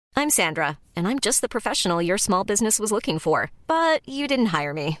I'm Sandra, and I'm just the professional your small business was looking for. But you didn't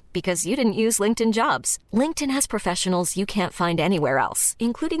hire me because you didn't use LinkedIn Jobs. LinkedIn has professionals you can't find anywhere else,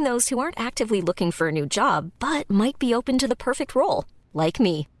 including those who aren't actively looking for a new job, but might be open to the perfect role, like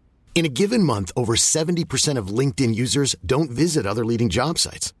me. In a given month, over 70% of LinkedIn users don't visit other leading job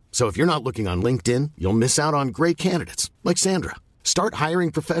sites. So if you're not looking on LinkedIn, you'll miss out on great candidates like Sandra. Start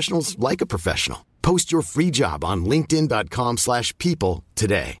hiring professionals like a professional. Post your free job on linkedin.com/people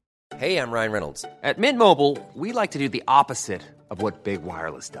today. Hey, I'm Ryan Reynolds. At Mint Mobile, we like to do the opposite of what Big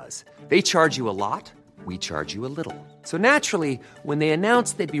Wireless does. They charge you a lot, we charge you a little. So naturally, when they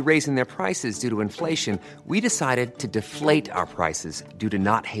announced they'd be raising their prices due to inflation, we decided to deflate our prices due to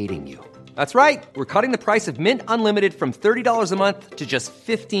not hating you. That's right. We're cutting the price of Mint Unlimited from $30 a month to just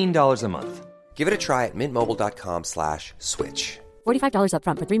 $15 a month. Give it a try at mintmobile.com/switch. $45 up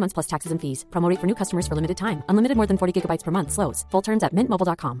front for 3 months plus taxes and fees. Promo rate for new customers for limited time. Unlimited more than 40 gigabytes per month. Slows full terms at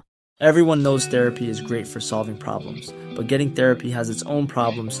mintmobile.com. Everyone knows therapy is great for solving problems, but getting therapy has its own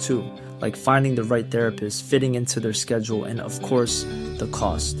problems too, like finding the right therapist, fitting into their schedule, and of course, the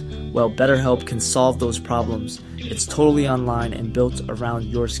cost. Well, BetterHelp can solve those problems. It's totally online and built around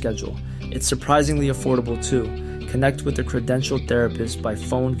your schedule. It's surprisingly affordable too. Connect with a credentialed therapist by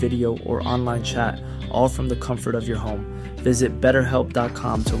phone, video, or online chat, all from the comfort of your home. Visit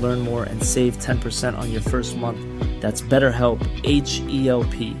BetterHelp.com to learn more and save 10% on your first month. That's BetterHelp,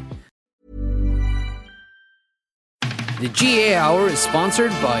 H-E-L-P. The GA Hour is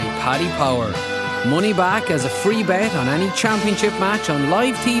sponsored by Paddy Power. Money back as a free bet on any championship match on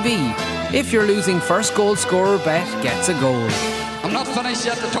live TV. If you're losing, first goal scorer bet gets a goal. I'm not finished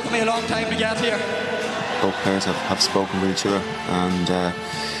yet. It took me a long time to get here. Both players have spoken with each other,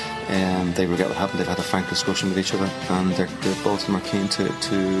 and they regret what happened. They've had a frank discussion with each other, and they're both of them are keen to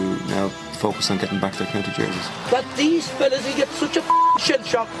now focus on getting back their county jerseys. That these fellas will get such a shell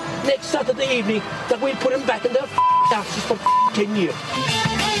shock next Saturday evening that we'll put them back in their asses for 10 years.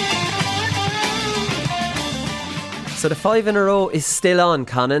 So the 5 in a row is still on,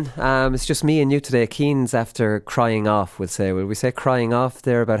 Conan. It's just me and you today. Keane's after crying off, we'll say. Will we say crying off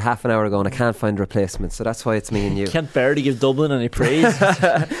there about half an hour ago, and I can't find a replacement. So that's why it's me and you. Can't bear to give Dublin any praise.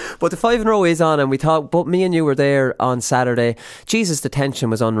 But the 5 in a row is on, and we thought, but me and you were there on Saturday. Jesus, the tension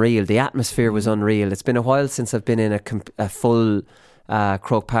was unreal. The atmosphere was unreal. It's been a while since I've been in a full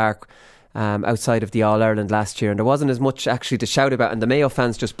Croke Park. Outside of the All-Ireland last year, and there wasn't as much actually to shout about, and the Mayo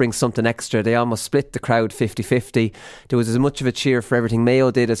fans just bring something extra. They almost split the crowd 50-50. There was as much of a cheer for everything Mayo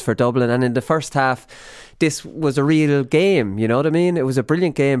did as for Dublin, and in the first half this was a real game, you know what I mean? It was a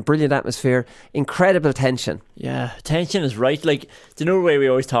brilliant game, brilliant atmosphere, incredible tension. Yeah, tension is right. Like, do you know the way we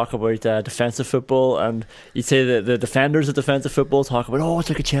always talk about defensive football, and you'd say that the defenders of defensive football talk about, oh, it's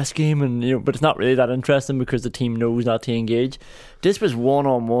like a chess game, and but it's not really that interesting because the team knows not to engage. This was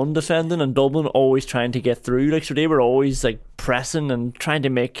one-on-one defending, and Dublin always trying to get through. Like, so they were always like pressing and trying to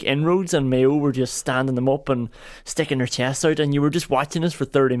make inroads, and Mayo were just standing them up and sticking their chests out, and you were just watching this for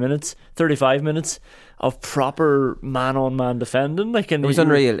 30 minutes, 35 minutes of proper man-on-man defending. Like, and it was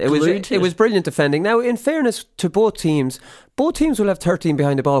unreal. It was brilliant defending. Now, in fairness to both teams will have 13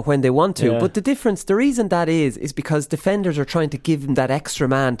 behind the ball when they want to, but the reason that is because defenders are trying to give them that extra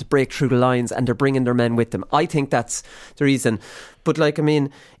man to break through the lines, and they're bringing their men with them. I think that's the reason. But like, I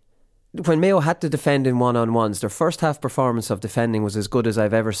mean, when Mayo had to defend in one-on-ones, their first half performance of defending was as good as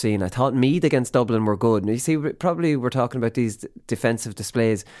I've ever seen. I thought Meath against Dublin were good. And you see, probably we're talking about these defensive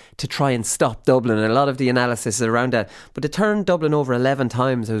displays to try and stop Dublin, and a lot of the analysis is around that. But they turned Dublin over 11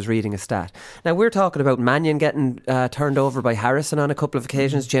 times, I was reading a stat. Now, we're talking about Mannion getting turned over by Harrison on a couple of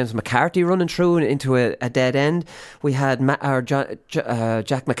occasions, James McCarthy running through into a dead end. We had Jack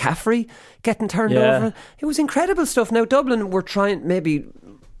McCaffrey getting turned over. It was incredible stuff. Now, Dublin were trying, maybe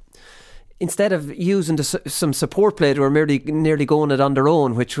instead of using some support play, they were nearly going it on their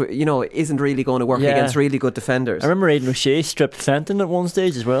own, which, you know, isn't really going to work against really good defenders. I remember Aidan O'Shea stripped Fenton at one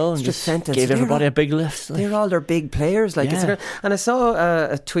stage as well, and gave everybody a big lift. They're all their big players. And I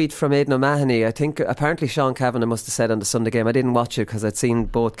saw a tweet from Aidan O'Mahony. I think apparently Sean Kavanagh must have said on the Sunday game, I didn't watch it because I'd seen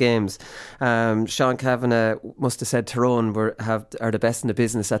both games, Sean Kavanagh must have said Tyrone are the best in the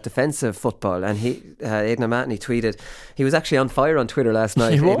business at defensive football, and Aidan O'Mahony tweeted, he was actually on fire on Twitter last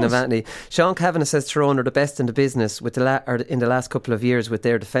night. Aidan O'Mahony, Sean Kavanagh says Tyrone are the best in the business in the last couple of years with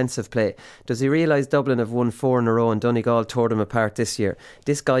their defensive play. Does he realise Dublin have won 4 in a row and Donegal tore them apart this year?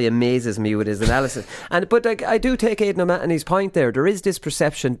 This guy amazes me with his analysis. But I do take Aidan O'Mahony's point there. There is this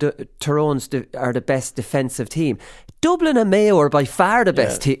perception Tyrone's are the best defensive team. Dublin and Mayo are by far the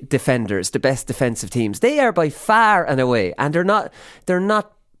best defenders, the best defensive teams. They are by far and away, and they're not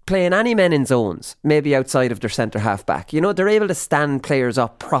playing any men in zones, maybe outside of their centre half back. You know, they're able to stand players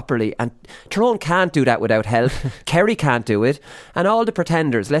up properly, and Tyrone can't do that without help. Kerry can't do it, and all the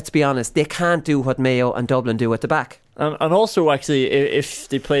pretenders, let's be honest, they can't do what Mayo and Dublin do at the back. And also, actually, if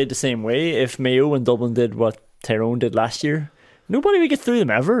they played the same way, if Mayo and Dublin did what Tyrone did last year, nobody would get through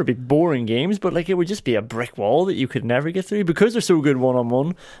them ever. It'd be boring games, but like it would just be a brick wall that you could never get through because they're so good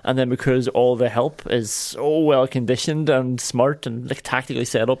one-on-one, and then because all the help is so well conditioned and smart and like tactically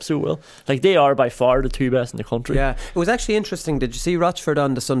set up so well. Like they are by far the two best in the country. Yeah, it was actually interesting. Did you see Rochford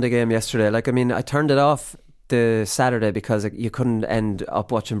on the Sunday game yesterday? Like, I mean, I turned it off the Saturday because you couldn't end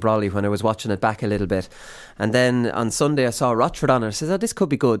up watching Brawley when I was watching it back a little bit, and then on Sunday I saw Rochford on it. I says, oh, this could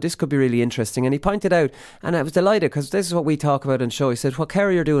be good, this could be really interesting, and he pointed out, and I was delighted because this is what we talk about on the show. He said what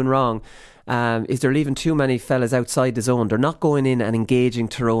Kerry are doing wrong is they're leaving too many fellas outside the zone. They're not going in and engaging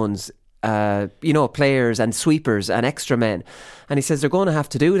Tyrone's players and sweepers and extra men, and he says they're going to have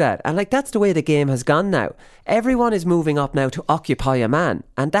to do that, and like that's the way the game has gone now. Everyone is moving up now to occupy a man,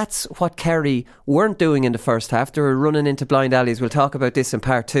 and that's what Kerry weren't doing in the first half. They were running into blind alleys. We'll talk about this in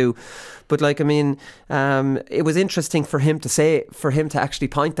part 2, but like, I mean, it was interesting for him to actually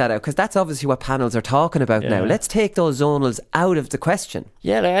point that out, because that's obviously what panels are talking about now. Let's take those zonals out of the question.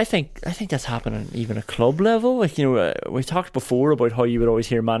 Yeah, like, I think that's happening even at club level. Like, you know, we talked before about how you would always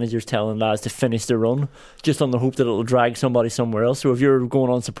hear managers telling lads to finish the run just on the hope that it'll drag somebody somewhere else. So if you're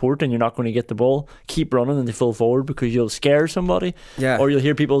going on support and you're not going to get the ball, keep running and they full forward because you'll scare somebody. Yeah. Or you'll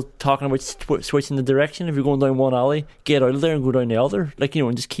hear people talking about switching the direction. If you're going down one alley, get out of there and go down the other. Like, you know,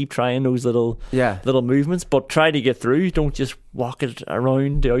 and just keep trying those little movements, but try to get through. Don't just walk it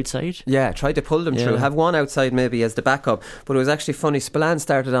around the outside. Yeah, try to pull them through. Have one outside maybe as the backup. But it was actually funny. Spillane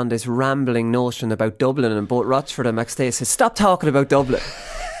started on this rambling notion about Dublin, and both Rochford and McStay said, stop talking about Dublin.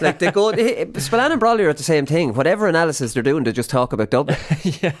 Like, they go, Spillane and Brawley are at the same thing. Whatever analysis they're doing, they just talk about Dublin.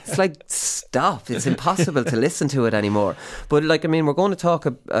 It's like, stop. It's impossible to listen to it anymore. But like, I mean, we're going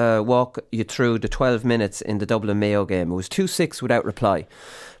to walk you through the 12 minutes in the Dublin Mayo game. It was 2-6 without reply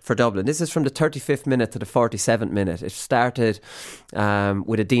for Dublin. This is from the 35th minute to the 47th minute. It started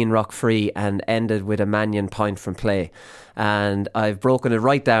with a Dean Rock free and ended with a Mannion point from play. And I've broken it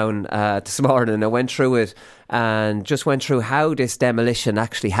right down this morning. I went through it and just went through how this demolition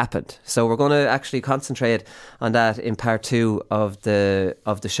actually happened. So we're going to actually concentrate on that in part 2 of the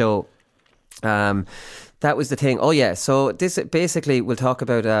show. That was the thing. Oh yeah, so this basically, we'll talk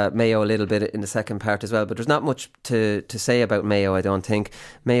about Mayo a little bit in the second part as well, but there's not much to say about Mayo, I don't think.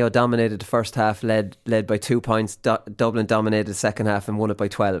 Mayo dominated the first half, led by 2 points. Dublin dominated the second half and won it by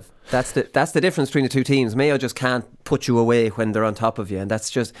 12. That's the difference between the two teams. Mayo just can't put you away when they're on top of you, and that's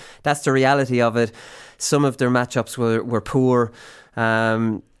the reality of it. Some of their matchups were poor.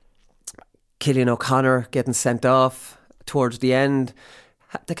 Cillian O'Connor getting sent off towards the end.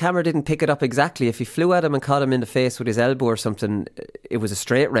 The camera didn't pick it up exactly. If he flew at him and caught him in the face with his elbow or something, it was a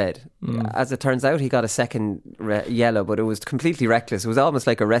straight red. As it turns out, he got a second yellow, but it was completely reckless. It was almost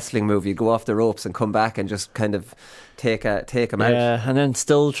like a wrestling move. You go off the ropes and come back and just kind of take him out. Yeah, and then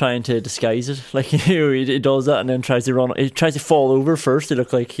still trying to disguise it. Like, you know, he does that and then tries to run. He tries to fall over first. It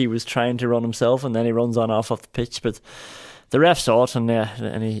looked like he was trying to run himself, and then he runs off the pitch. But the ref saw it,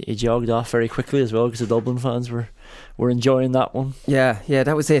 and he jogged off very quickly as well, because the Dublin fans were enjoying that one. Yeah,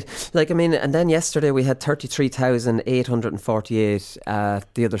 that was it. Like, I mean, and then yesterday we had 33,848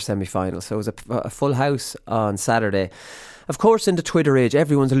 at the other semi-final. So it was a full house on Saturday. Of course, in the Twitter age,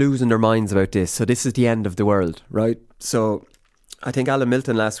 everyone's losing their minds about this. So this is the end of the world, right? So I think Alan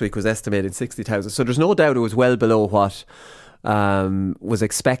Milton last week was estimating 60,000. So there's no doubt it was well below what was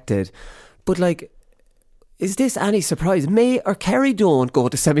expected. But like, is this any surprise? May or Kerry don't go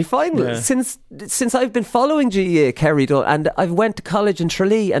to semi-final. Yeah. Since I've been following GEA, Kerry don't. And I went to college in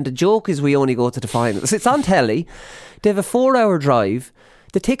Tralee, and the joke is we only go to the finals. It's on telly. They have a 4-hour drive.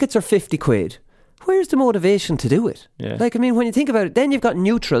 The tickets are 50 quid. Where's the motivation to do it? Yeah. Like, I mean, when you think about it, then you've got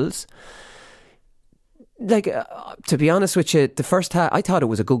neutrals. Like, to be honest with you, the first half, I thought it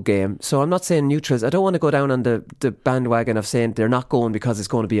was a good game. So I'm not saying neutrals. I don't want to go down on the bandwagon of saying they're not going because it's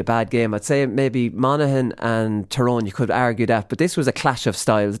going to be a bad game. I'd say maybe Monaghan and Tyrone, you could argue that. But this was a clash of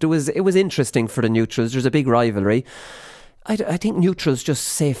styles. It was interesting for the neutrals. There's a big rivalry. I think neutrals just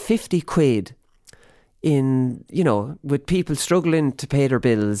say 50 quid in, you know, with people struggling to pay their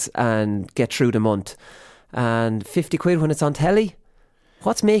bills and get through the month. And 50 quid when it's on telly?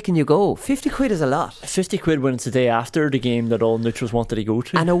 What's making you go? 50 quid is a lot. 50 quid when it's the day after the game that all neutrals wanted to go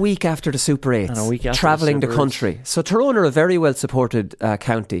to. And a week after the Super 8s. And a week after travelling the country. So Tyrone are a very well supported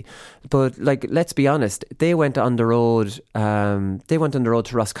county. But like, let's be honest, they went on the road. They went on the road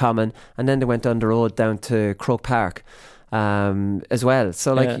to Roscommon, and then they went on the road down to Croke Park. as well.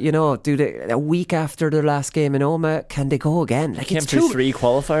 So a week after their last game in Oma, can they go again? Like, came through 3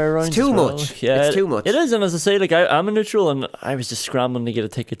 qualifier rounds. It's too much. Yeah, it's too much. It is, and as I say, like I'm a neutral, and I was just scrambling to get a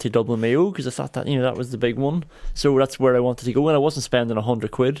ticket to Dublin Mayo because I thought that that was the big one. So that's where I wanted to go, and I wasn't spending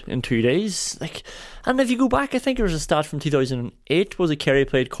 £100 in 2 days. Like, and if you go back, I think there was a stat from 2008. Was it Kerry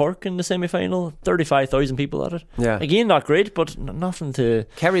played Cork in the semi-final? 35,000 people at it. Yeah. Again, not great, but nothing to.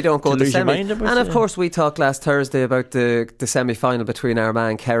 Kerry don't go to lose your semi. mind about. And of course, we talked last Thursday about the semi-final between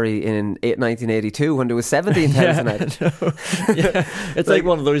Armagh and Kerry in 1982 when there was 17,000 at it. Yeah, it's like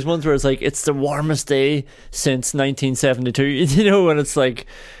one of those ones where it's like it's the warmest day since 1972. And it's like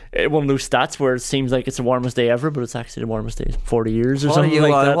one of those stats where it seems like it's the warmest day ever, but it's actually the warmest day in 40 years or something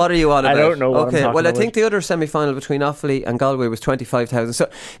like that. What are you on about? I don't know. Okay, well, I think the other semi-final between Offaly and Galway was 25,000. So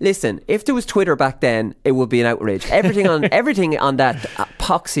listen, if there was Twitter back then, it would be an outrage. Everything on that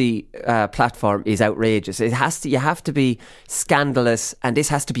poxy platform is outrageous. You have to be scandalous, and this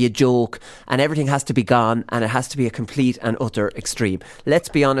has to be a joke, and everything has to be gone, and it has to be a complete and utter extreme. Let's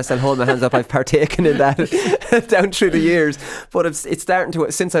be honest, I'll hold my hands up. I've partaken in that down through the years, but it's starting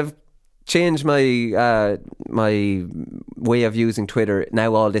to, since I've changed my my way of using Twitter,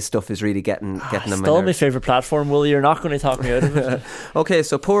 now all this stuff is really getting on my nerves. Still my favourite platform, Willie. You're not going to talk me out of it. Okay,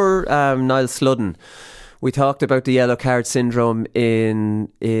 so poor Niall Sludden. We talked about the yellow card syndrome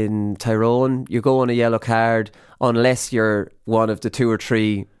in Tyrone. You go on a yellow card unless you're one of the 2 or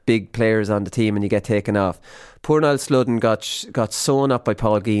 3 big players on the team and you get taken off. Poor Niall Sludden got sewn up by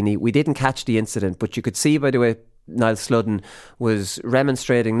Paul Geaney. We didn't catch the incident, but you could see by the way Niall Sludden was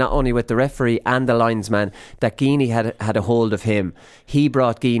remonstrating not only with the referee and the linesman that Geaney had a hold of him. He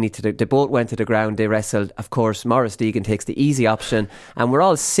brought Geaney they both went to the ground, they wrestled. Of course, Maurice Deegan takes the easy option, and we're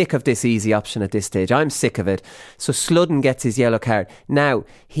all sick of this easy option at this stage. I'm sick of it. So Sludden gets his yellow card. Now,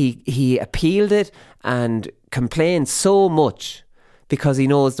 he appealed it and complained so much because he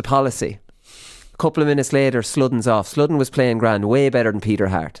knows the policy. A couple of minutes later, Sludden's off. Sludden was playing grand, way better than Peter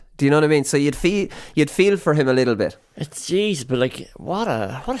Hart. Do you know what I mean? So you'd feel for him a little bit. It's jeez, but like what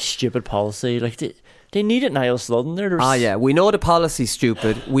a stupid policy. Like they need it, Niall Sludden. We know the policy's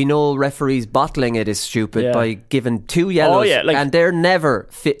stupid. We know referees bottling it is stupid by giving 2 yellows, and they're never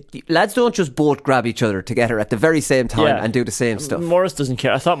fit. Lads don't just both grab each other together at the very same time and do the same stuff. Maurice doesn't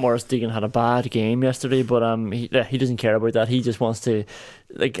care. I thought Maurice Deegan had a bad game yesterday, but he doesn't care about that. He just wants to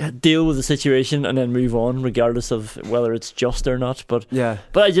deal with the situation and then move on, regardless of whether it's just or not. But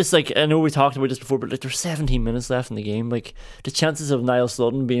I just I know we talked about this before, but there's 17 minutes left in the game. Like the chances of Niall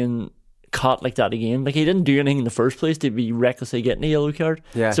Sludden being caught like that again, he didn't do anything in the first place to be recklessly getting a yellow card.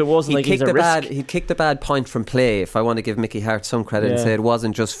 So it wasn't like he's a risk. He'd kicked the bad point from play, if I want to give Mickey Hart some credit and say it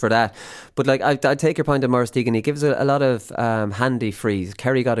wasn't just for that. But I take your point on Maurice Deegan. He gives a lot of handy frees.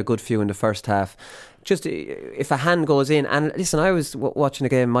 Kerry got a good few in the first half. Just if a hand goes in, and listen, I was watching a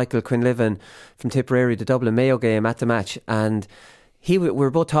game, Michael Quinlivan from Tipperary, the Dublin Mayo game at the match, and we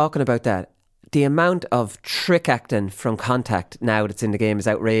were both talking about that. The amount of trick acting from contact now that's in the game is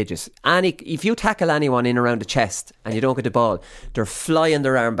outrageous. If you tackle anyone in around the chest and you don't get the ball, they're flying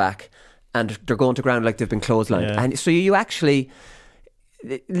their arm back and they're going to ground like they've been clotheslined. And so you actually,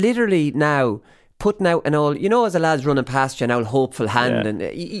 literally now, putting out an old, as a lad's running past you, an old hopeful hand, and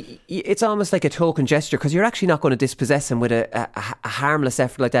it's almost like a token gesture because you're actually not going to dispossess him with a harmless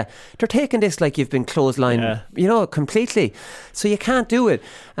effort like that. They're taking this like you've been clotheslined, completely. So you can't do it.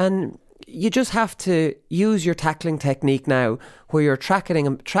 And you just have to use your tackling technique now where you're tracking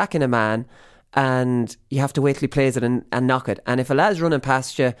a man and you have to wait till he plays it and knock it. And if a lad's running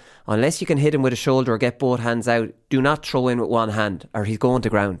past you, unless you can hit him with a shoulder or get both hands out, do not throw in with one hand or he's going to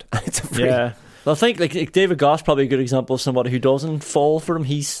ground. It's a free. Yeah. Well, I think like David Goss probably a good example of somebody who doesn't fall for him.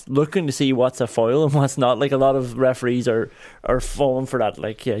 He's looking to see what's a foul and what's not. Like a lot of referees are falling for that,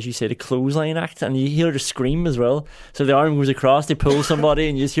 as you say, the clothesline act, and you hear the scream as well. So the arm goes across, they pull somebody,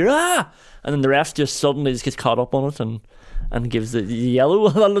 and you just hear and then the ref just suddenly gets caught up on it and gives the yellow a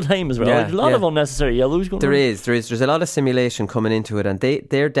lot of the time as well. A lot of unnecessary yellows going on. There's a lot of simulation coming into it, and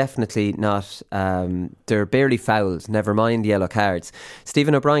they're definitely not. They're barely fouls. Never mind yellow cards.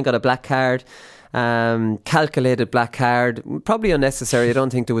 Stephen O'Brien got a black card. Calculated black card, probably unnecessary. I don't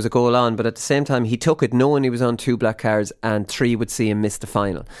think there was a goal on, but at the same time he took it knowing he was on 2 black cards and 3 would see him miss the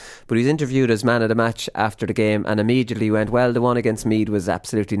final. But he's interviewed as man of the match after the game and immediately went, well, the one against Meath was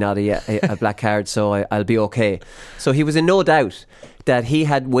absolutely not a black card, so I'll be okay. So he was in no doubt that he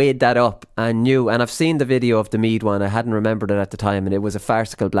had weighed that up and knew, and I've seen the video of the Meath one, I hadn't remembered it at the time, and it was a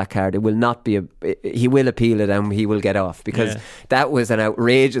farcical black card. It will not be he will appeal it and he will get off because that was an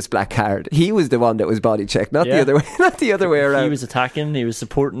outrageous black card. He was the one that was body checked, not the other way around. He was attacking, he was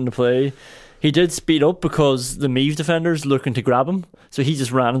supporting the play. He did speed up because the Meath defender's looking to grab him, so he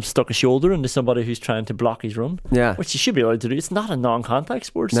just ran and stuck a shoulder into somebody who's trying to block his run. Yeah, which you should be allowed to do. It's not a non-contact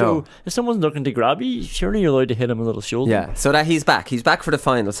sport, no. So if someone's looking to grab you, surely you're allowed to hit him a little shoulder. Yeah, so that he's back for the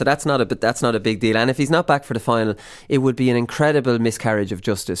final. So that's not a big deal. And if he's not back for the final, it would be an incredible miscarriage of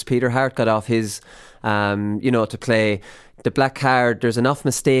justice. Peter Hart got off his, to play the black card. There's enough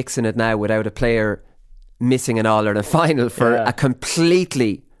mistakes in it now without a player missing an All-Ireland final for a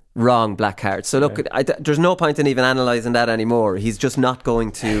completely wrong black card. So look, there's no point in even analysing that anymore. He's just not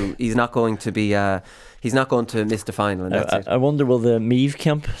going to. He's not going to be. He's not going to miss the final, and that's it. I wonder, will the Meath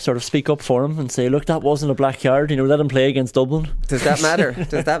camp sort of speak up for him and say, look, that wasn't a black card, let him play against Dublin? Does that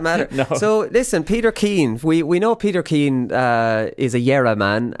matter? No. So listen, Peter Keane, we know Peter Keane is a Yarra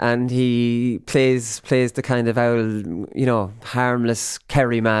man, and he plays the kind of harmless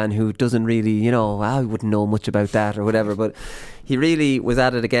Kerry man who doesn't really, I wouldn't know much about that or whatever, but he really was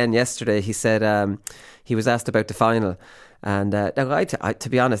at it again yesterday. He said he was asked about the final. And to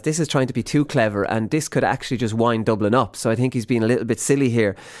be honest, this is trying to be too clever, and this could actually just wind Dublin up. So I think he's being a little bit silly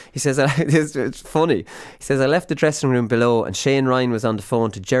here. He says, it's funny. He says, I left the dressing room below, and Shane Ryan was on the phone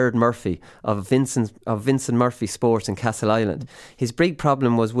to Gerard Murphy of Vincent Murphy Sports in Castleisland. His big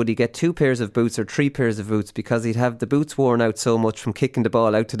problem was, would he get 2 pairs of boots or 3 pairs of boots, because he'd have the boots worn out so much from kicking the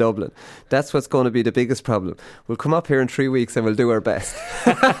ball out to Dublin. That's what's going to be the biggest problem. We'll come up here in 3 weeks and we'll do our best.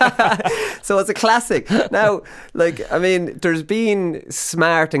 So it's a classic. Now, there's been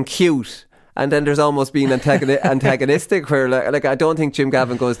smart and cute, and then there's almost been antagonistic, where I don't think Jim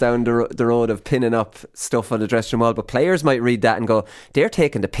Gavin goes down the road of pinning up stuff on the dressing room wall, but players might read that and go, they're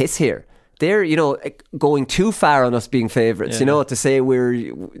taking the piss here. They're, going too far on us being favourites, to say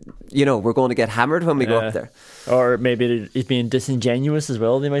we're going to get hammered when we go up there. Or maybe he's being disingenuous as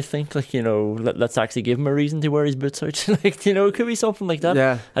well, they might think. Let's actually give him a reason to wear his boots out. It could be something like that.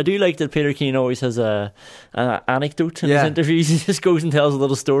 Yeah. I do like that Peter Keane always has an anecdote in his interviews. He just goes and tells a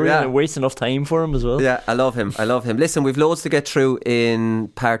little story, and it wastes enough time for him as well. Yeah, I love him. Listen, we've loads to get through in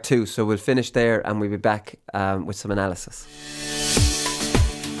part 2, so we'll finish there and we'll be back with some analysis.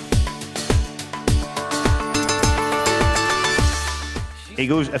 He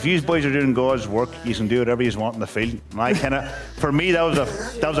goes, if you boys are doing God's work, you can do whatever you want in the field. And for me, that was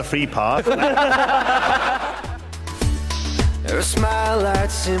a free pass. So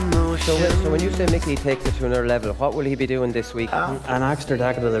when you say Mickey takes it to another level, what will he be doing this week? An extra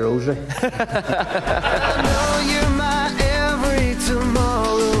deck of the rosary.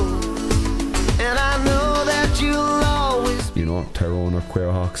 Tyrone or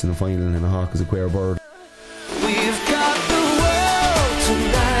Quair Hawks in the final, and a hawk is a queer bird. We've got the world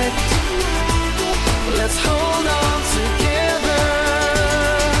tonight. Let's hold on together.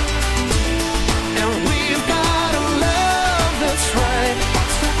 And we've got a love that's right.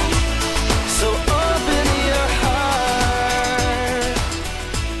 So open your heart,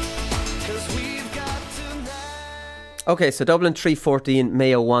 'cause we've got tonight. Okay, so Dublin 3-14,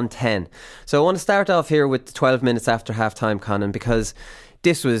 Mayo 1-10. So I want to start off here with 12 minutes after half-time, Conan, because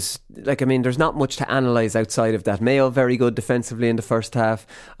this was, there's not much to analyse outside of that. Mayo very good defensively in the first half.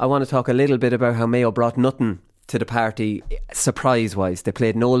 I want to talk a little bit about how Mayo brought nothing to the party, surprise-wise. They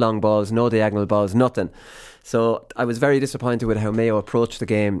played no long balls, no diagonal balls, nothing. So I was very disappointed with how Mayo approached the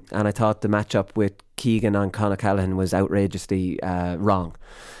game, and I thought the matchup with Keegan and Conor Callaghan was outrageously wrong.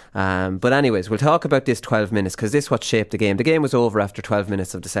 But anyways, we'll talk about this 12 minutes, because this is what shaped the game. The game was over after 12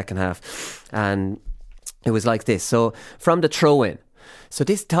 minutes of the second half, and it was like this. So from the throw-in, so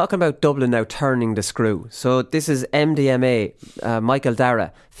this talking about Dublin now turning the screw. So this is MDMA, Michael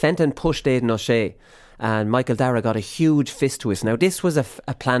Dara. Fenton pushed Aidan O'Shea, and Michael Dara got a huge fist twist. Now this was a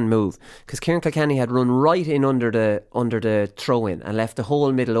planned move, because Kieran Kilkenny had run right in under the throw-in and left the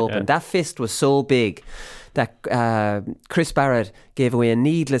whole middle open. Yeah. That fist was so big that Chris Barrett gave away a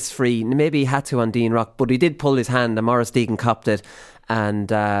needless free. Maybe he had to on Dean Rock, but he did pull his hand, and Maurice Deegan copped it, and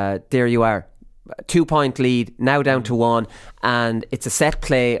there you are. 2-point lead, now down to 1, and it's a set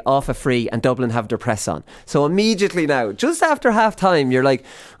play off a free, and Dublin have their press on. So immediately now, just after half time, you're like,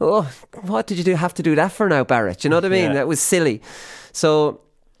 oh, what did you have to do that for now, Barrett? You know what I mean? Yeah. That was silly. So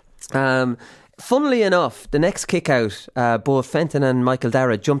funnily enough, the next kick out, both Fenton and Michael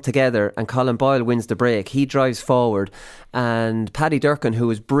Dara jump together, and Colin Boyle wins the break. He drives forward, and Paddy Durkin, who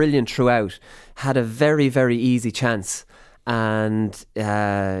was brilliant throughout, had a very, very easy chance, and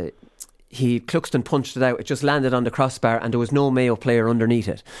Cluxton punched it out. It just landed on the crossbar, and there was no Mayo player underneath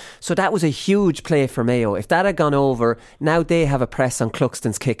it. So that was a huge play for Mayo. If that had gone over, now they have a press on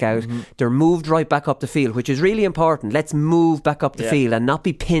Cluxton's kick out. Mm-hmm. They're moved right back up the field, which is really important. Let's move back up the field and not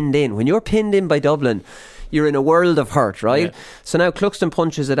be pinned in. When you're pinned in by Dublin, you're in a world of hurt, right? Yeah. So now Cluxton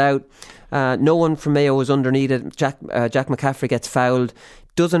punches it out. No one from Mayo was underneath it. Jack McCaffrey gets fouled.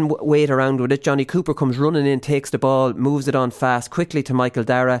 Doesn't wait around with it. Johnny Cooper comes running in, takes the ball, moves it on fast, quickly to Michael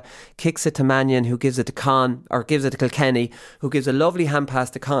Dara, kicks it to Mannion, who gives it to gives it to Kilkenny, who gives a lovely hand pass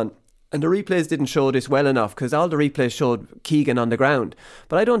to Con. And the replays didn't show this well enough because all the replays showed Keegan on the ground.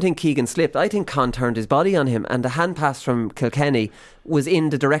 But I don't think Keegan slipped. I think Con turned his body on him, and the hand pass from Kilkenny was in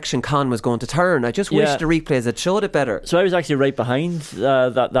the direction Con was going to turn. I just wish the replays had showed it better. So I was actually right behind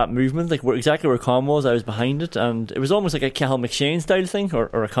that movement, like exactly where Con was. I was behind it, and it was almost like a Cathal McShane style thing,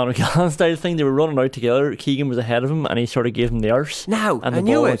 or a Conor Callahan style thing. They were running out together. Keegan was ahead of him, and he sort of gave him the arse. Now, and I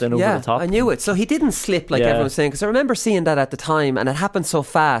knew it. Yeah, I knew it. So he didn't slip like everyone was saying, because I remember seeing that at the time, and it happened so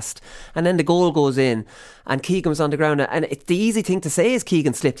fast. And then the goal goes in, and Keegan was on the ground, and the easy thing to say is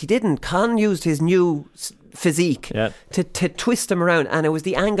Keegan slipped. He didn't. Con used his new physique to twist him around, and it was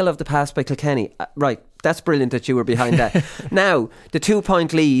the angle of the pass by Kilkenny. Right, that's brilliant that you were behind that. Now the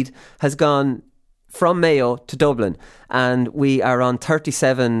 2-point lead has gone from Mayo to Dublin, and we are on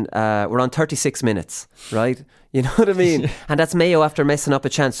 37 we're on 36 minutes, right? You know what I mean? And that's Mayo after messing up a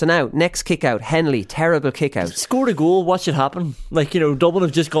chance. So now, next kick out, Henley, terrible kick out. Scored a goal, watch it happen. Like, Dublin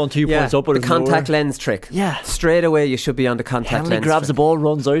have just gone 2 points up. The contact lens trick. Yeah. Straight away you should be on the contact lens trick. Henley grabs the ball,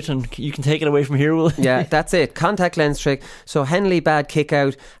 runs out, and you can take it away from here, will you? Yeah, that's it. Contact lens trick. So Henley, bad kick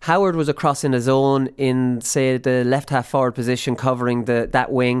out. Howard was across in his own in, say, the left half forward position, covering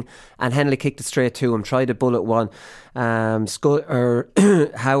that wing, and Henley kicked it straight to him, tried a bullet one. Howard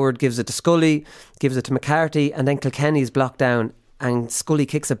gives it to Scully, gives it to McCarthy, and then Kilkenny's blocked down, and Scully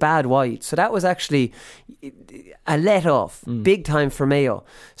kicks a bad wide. So that was actually a let off, big time for Mayo.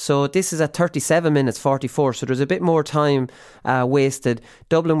 So this is at 37 minutes 44, so there's a bit more time wasted.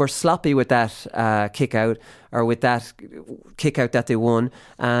 Dublin were sloppy with that kick out, or with that kick out that they won,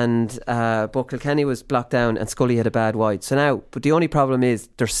 and but Kilkenny was blocked down and Scully had a bad wide. So now, but the only problem is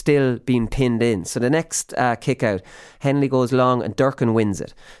they're still being pinned in. So the next kick out, Henley goes long and Durkin wins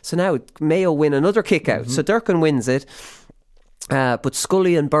it. So now Mayo win another kick out. So Durkin wins it. But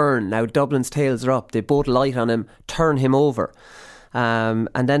Scully and Byrne, now Dublin's tails are up, they both light on him, turn him over. And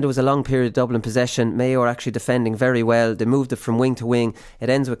then there was a long period of Dublin possession. Mayo are actually defending very well. They moved it from wing to wing. It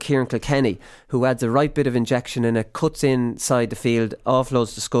ends with Kieran Kilkenny, who adds a right bit of injection in it, cuts inside the field,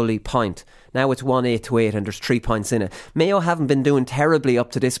 offloads to Scully, point. Now it's 1-8 and there's 3 points in it. Mayo haven't been doing terribly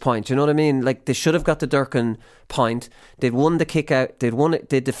up to this point. You know what I mean? Like, they should have got the Durkin point. They'd won the kick out. They'd won it.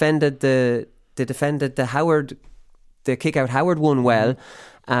 They defended the Howard. The kick out. Howard won well,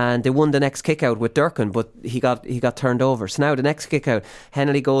 and they won the next kick out with Durkin, but he got turned over. So now the next kick out,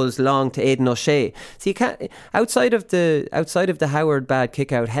 Henley goes long to Aidan O'Shea. So you can't, outside of the Howard bad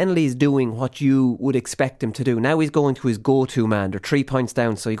kick out, Henley's doing what you would expect him to do. Now he's going to his go-to man. They're 3 points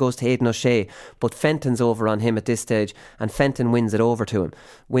down, so he goes to Aidan O'Shea, but Fenton's over on him at this stage, and Fenton wins it over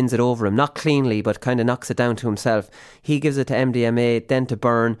him, not cleanly, but kind of knocks it down to himself. He gives it to MDMA, then to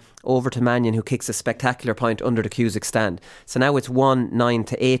Byrne, over to Mannion, who kicks a spectacular point under the Cusack stand. So now it's 1-9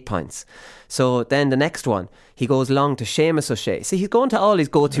 to 8 points. So then the next one, he goes long to Seamus O'Shea. See, he's going to all his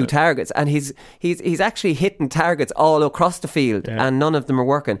go-to targets, and he's actually hitting targets all across the field, and none of them are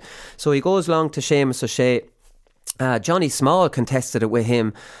working. So he goes long to Seamus O'Shea. Johnny Small contested it with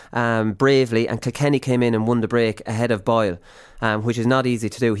him bravely, and Kilkenny came in and won the break ahead of Boyle, which is not easy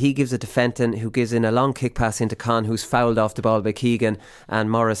to do. He gives it to Fenton, who gives in a long kick pass into Con, who's fouled off the ball by Keegan,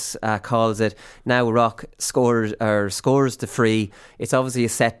 and Morris calls it. Now Rock scores the free. It's obviously a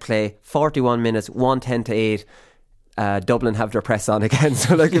set play. 41 minutes, 1-10 to 8. Dublin have their press on again.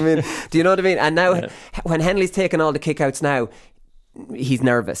 So, like, I mean, do you know what I mean? And now, when Henley's taken all the kickouts now, he's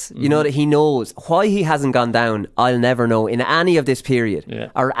nervous. You know that he knows why he hasn't gone down. I'll never know in any of this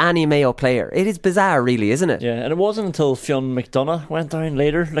period or any Mayo player. It is bizarre, really, isn't it? Yeah, and it wasn't until Fionn McDonough went down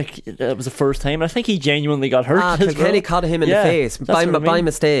later. Like, it was the first time. I think he genuinely got hurt. Kilkenny caught him in the face by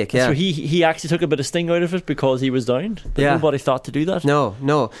mistake. Yeah, so he actually took a bit of sting out of it because he was down. But nobody thought to do that.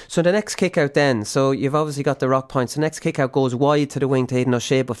 No. So the next kick out then. So you've obviously got the Rock points. The next kick out goes wide to the wing to Aidan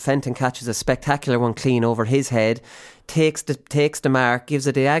O'Shea, but Fenton catches a spectacular one clean over his head. Takes the mark, gives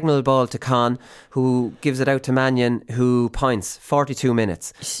a diagonal ball to Con, who gives it out to Mannion, who points. 42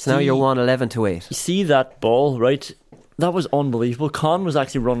 minutes. So now you're 1-11 to 8. You see that ball, right? That was unbelievable. Con was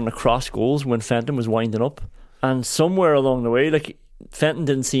actually running across goals when Fenton was winding up, and somewhere along the way, like, Fenton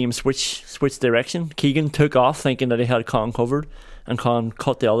didn't see him switch direction. Keegan took off thinking that he had Con covered, and Con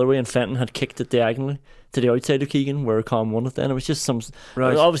cut the other way, and Fenton had kicked it diagonally. to the outside of Keegan where Con won it then. It was just some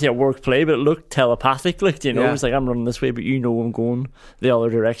obviously a work play, but it looked telepathic, like, you know. It was like, I'm running this way, but you know I'm going the other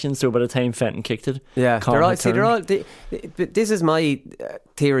direction. So by the time Fenton kicked it, this is my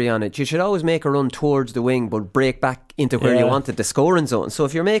theory on it. You should always make a run towards the wing but break back into where you wanted the scoring zone. So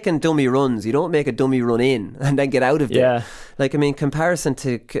if you're making dummy runs, you don't make a dummy run in and then get out of there. Like, I mean, comparison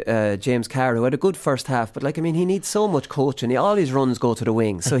to James Carr, who had a good first half, but like, I mean, he needs so much coaching. All his runs go to the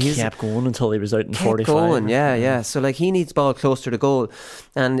wing, so he kept going until he was out in 45. Going, so like, he needs ball closer to goal.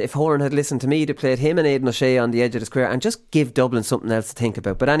 And if Horan had listened to me, they played him and Aidan O'Shea on the edge of the square and just give Dublin something else to think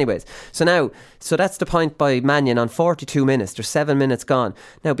about. But anyways, so that's the point by Mannion on 42 minutes. There's 7 minutes gone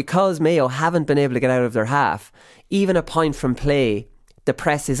now. Because Mayo haven't been able to get out of their half, even a point from play, the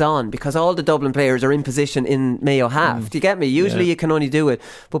press is on because all the Dublin players are in position in Mayo half. Do you get me? Usually you can only do it,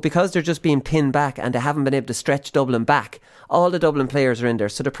 but because they're just being pinned back and they haven't been able to stretch Dublin back, all the Dublin players are in there.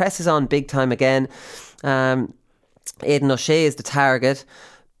 So the press is on big time again. Aidan O'Shea is the target.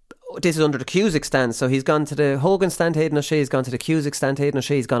 This is under the Cusack stand, so he's gone to the Hogan stand to Aidan O'Shea, he's gone to the Cusack stand to Aidan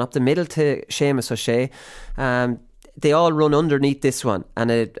O'Shea, he's gone up the middle to Seamus O'Shea. They all run underneath this one, and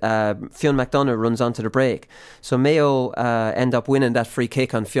Fionn McDonough runs onto the break. So Mayo end up winning that free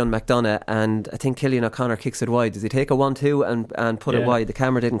kick on Fionn McDonough, and I think Cillian O'Connor kicks it wide. Does he take a 1-2 and put it wide? The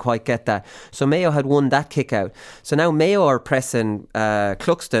camera didn't quite get that. So Mayo had won that kick out. So now Mayo are pressing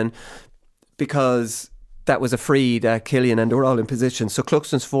Cluxton because that was a free Cillian, and they were all in position. So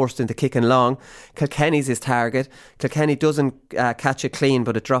Cluxton's forced into kicking long. Kilkenny's his target. Kilkenny doesn't catch it clean,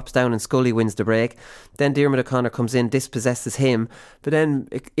 but it drops down and Scully wins the break. Then Diarmuid O'Connor comes in, dispossesses him, but then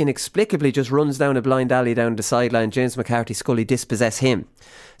inexplicably just runs down a blind alley down the sideline. James McCarthy, Scully dispossess him.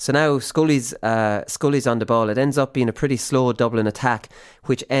 So now Scully's on the ball. It ends up being a pretty slow Dublin attack,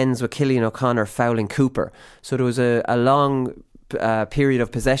 which ends with Cillian O'Connor fouling Cooper. So there was a long period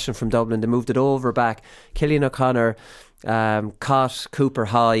of possession from Dublin. They moved it over back. Cillian O'Connor caught Cooper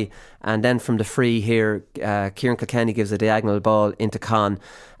high, and then from the free here, Kieran Kilkenny gives a diagonal ball into Con,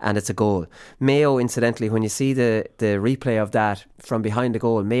 and it's a goal. Mayo, incidentally, when you see the replay of that from behind the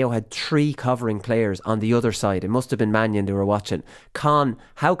goal, Mayo had 3 covering players on the other side. It must have been Mannion they were watching.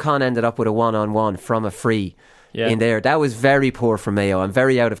 How Con ended up with a 1-on-1 from a free in there, that was very poor from Mayo and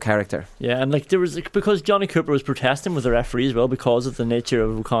very out of character. And like, there was, like, because Johnny Cooper was protesting with the referee as well because of the nature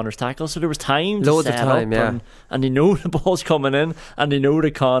of O'Connor's tackle, so there was time to set up, and they know the ball's coming in, and they know the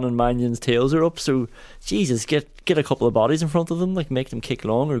Con and Mannion's tails are up, so Jesus, get a couple of bodies in front of them, like, make them kick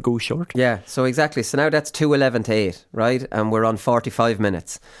long or go short. So exactly, so now that's 2-11 to 8, right, and we're on 45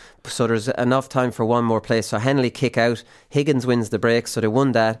 minutes. So there's enough time for one more play. So Henley kick out, Higgins wins the break, so they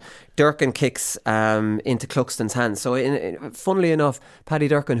won that. Durkin kicks into Cluxton's hands. So funnily enough, Paddy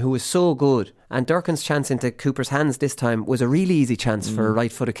Durkin, who was so good, and Durkin's chance into Cooper's hands this time was a really easy chance for a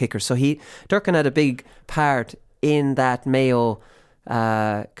right-footed kicker. So Durkin had a big part in that Mayo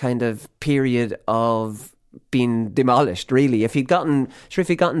kind of period of being demolished, really. If he'd gotten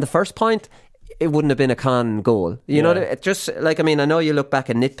the first point, it wouldn't have been a Con goal. You know, it just, like, I mean, I know you look back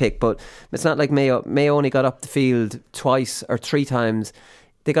and nitpick, but it's not like Mayo only got up the field twice or 3 times.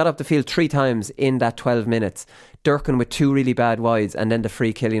 They got up the field 3 times in that 12 minutes. Durkin with 2 really bad wides, and then the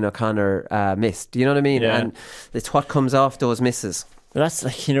free Cillian O'Connor missed. Do you know what I mean? And it's what comes off those misses. That's,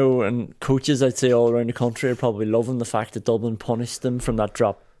 like, you know, and coaches, I'd say, all around the country are probably loving the fact that Dublin punished them from that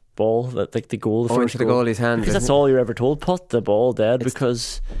drop ball, that, like, the goal, the first into the goalie's hand, because that's all you're ever told. Put the ball dead,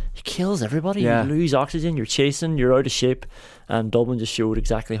 because it kills everybody. You lose oxygen, you're chasing, you're out of shape, and Dublin just showed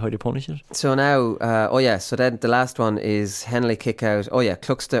exactly how to punish it. So now so then the last one is Henley kick out.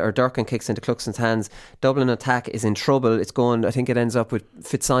 Durkin kicks into Cluxton's hands. Dublin attack is in trouble. It's going, I think it ends up with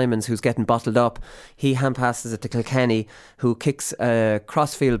Fitzsimons, who's getting bottled up. He hand passes it to Kilkenny, who kicks a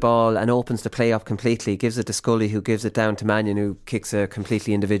crossfield ball and opens the play up completely, gives it to Scully, who gives it down to Mannion, who kicks a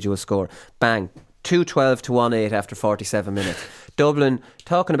completely individual score. Bang, 2-12 to 1-8 after 47 minutes. Dublin,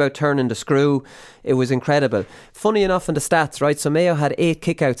 talking about turning the screw, it was incredible. Funny enough in the stats, right, so Mayo had 8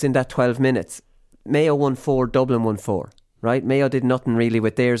 kickouts in that 12 minutes. Mayo won 4, Dublin won 4, right? Mayo did nothing really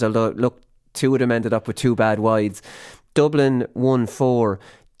with theirs, although, look, 2 of them ended up with 2 bad wides. Dublin won 4.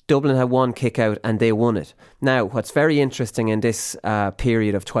 Dublin had 1 kick out and they won it. Now, what's very interesting in this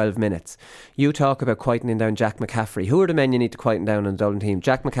period of 12 minutes, you talk about quietening down Jack McCaffrey. Who are the men you need to quieten down on the Dublin team?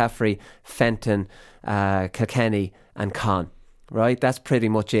 Jack McCaffrey, Fenton, Kilkenny and Con. Right, that's pretty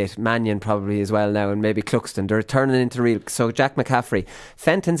much it. Mannion probably as well now, and maybe Cluxton. They're turning into real. So Jack McCaffrey,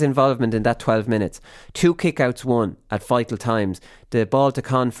 Fenton's involvement in that 12 minutes, 2 kickouts won at vital times. The ball to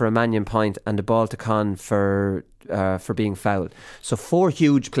Con for a Mannion point, and the ball to Con for for being fouled. So 4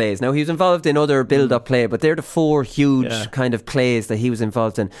 huge plays. Now he was involved in other build-up play, but they're the 4 huge kind of plays that he was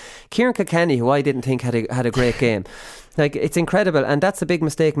involved in. Kieran Kilkenny, who I didn't think had a great game. Like, it's incredible, and that's a big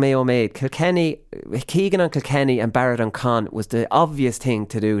mistake Mayo made. Keegan on Kilkenny and Barrett on Con was the obvious thing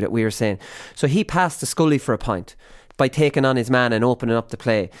to do that we were saying. So he passed to Scully for a point by taking on his man and opening up the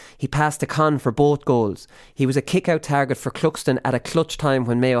play. He passed to Con for both goals. He was a kick-out target for Cluxton at a clutch time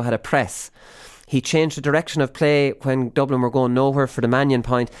when Mayo had a press. He changed the direction of play when Dublin were going nowhere for the Mannion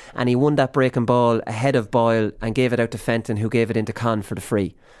point, and he won that breaking ball ahead of Boyle and gave it out to Fenton, who gave it into Con for the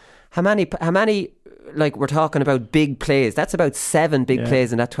free. How many like, we're talking about big plays. That's about 7 big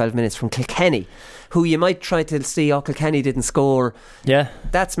plays in that 12 minutes from Kilkenny, who you might try to see, Kilkenny didn't score. Yeah.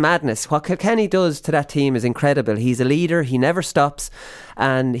 That's madness. What Kilkenny does to that team is incredible. He's a leader, he never stops,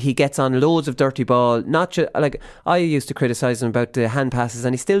 and he gets on loads of dirty ball. Not just, like, I used to criticise him about the hand passes,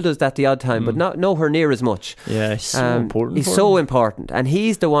 and he still does that the odd time, but nowhere near as much. Yeah, he's so important. He's so important, and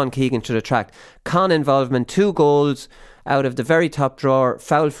he's the one Keegan should attract. Con involvement, 2 goals out of the very top drawer,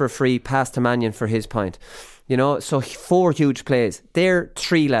 foul for a free, pass to Mannion for his point. You know, so 4 huge plays. They're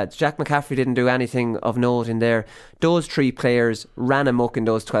 3 lads. Jack McCaffrey didn't do anything of note in there. Those 3 players ran amok in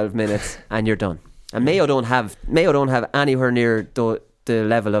those 12 minutes, and you're done. And Mayo don't have anywhere near the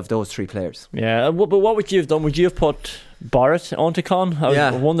level of those 3 players. Yeah, but what would you have done? Would you have put Barrett onto Con?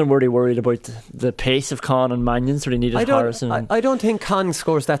 I was wondering, were they worried about the pace of Con and Mannion, so they needed Harrison? I don't think Con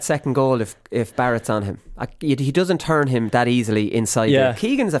scores that second goal if Barrett's on him. He doesn't turn him that easily inside there.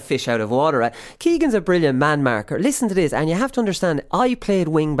 Keegan's a fish out of water. Keegan's a brilliant man marker. Listen to this, and you have to understand, I played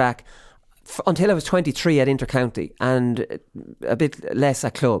wing back until I was 23 at Intercounty and a bit less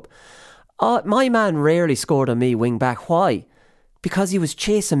at club. My man rarely scored on me wing back. Why? Because he was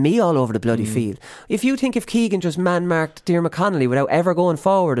chasing me all over the bloody field. If you think if Keegan just man-marked Diarmuid Connolly without ever going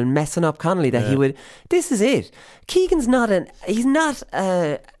forward and messing up Connolly, that he would... This is it. Keegan's not an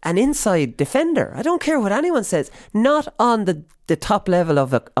inside defender. I don't care what anyone says. Not on the top level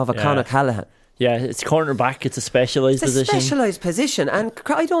of a Conor Callaghan. Yeah, it's cornerback. It's a specialised position. It's a specialised position. And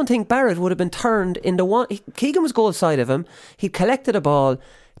I don't think Barrett would have been turned into one... Keegan was goal side of him. He collected a ball.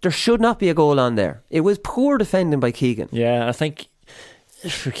 There should not be a goal on there. It was poor defending by Keegan. Yeah, I think...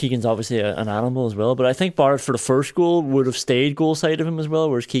 Keegan's obviously an animal as well, but I think Barrett for the first goal would have stayed goal side of him as well,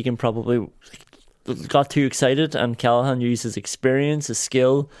 whereas Keegan probably got too excited, and Callaghan used his experience, his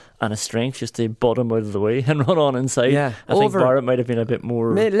skill and his strength just to butt him out of the way and run on inside. I think Barrett might have been a bit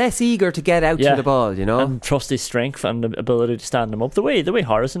more less eager to get out to the ball, you know, and trust his strength and the ability to stand him up the way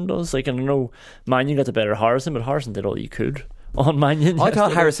Harrison does. Like, I don't know, Mannion got the better of Harrison, but Harrison did all you could on Mannion. I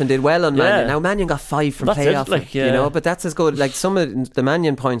thought Harrison did well on Mannion. Now Mannion got 5 from playoff, you know, but that's as good. Like, some of the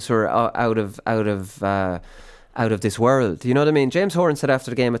Mannion points were out of this world. You know what I mean? James Horan said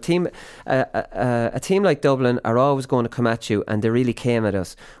after the game, a team like Dublin are always going to come at you, and they really came at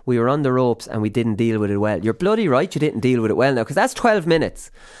us. We were on the ropes and we didn't deal with it well. You're bloody right, you didn't deal with it well now, because that's 12 minutes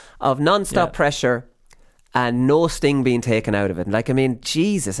of non-stop pressure and no sting being taken out of it. Like, I mean,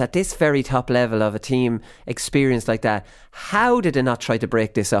 Jesus, at this very top level of a team experienced like that, how did they not try to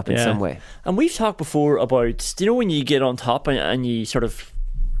break this up in some way? And we've talked before about, do you know when you get on top and you sort of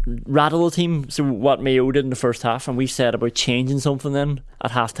rattle a team? So what Mayo did in the first half, and we've said about changing something then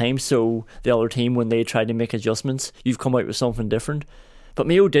at half time, so the other team, when they tried to make adjustments, you've come out with something different. But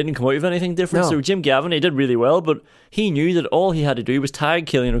Mayo didn't come out with anything different. So Jim Gavin, he did really well, but he knew that all he had to do was tag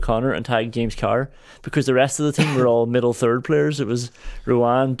Cillian O'Connor and tag James Carr, because the rest of the team were all middle third players. It was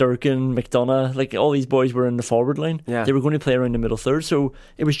Rowan, Durkin, McDonough, like all these boys were in the forward line. They were going to play around the middle third, so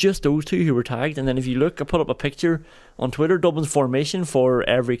it was just those 2 who were tagged. And then if you look, I put up a picture on Twitter, Dublin's formation for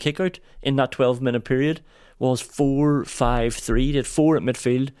every kick-out in that 12-minute period was 4-5-3. They had 4 at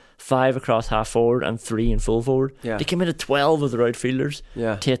midfield, 5 across half forward, and 3 in full forward. They committed 12 of their outfielders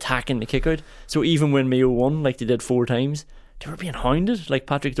to attacking the kick out. So even when Mayo won, like they did 4 times, they were being hounded, like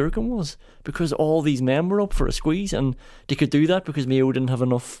Patrick Durkin was, because all these men were up for a squeeze, and they could do that because Mayo didn't have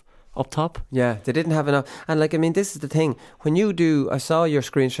enough up top. Yeah, they didn't have enough. And like, I mean, this is the thing. When you do, I saw your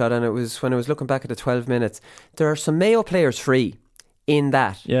screenshot, and it was when I was looking back at the 12 minutes, there are some Mayo players free in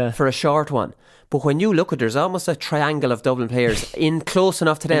that for a short one. But when you look at, there's almost a triangle of Dublin players in close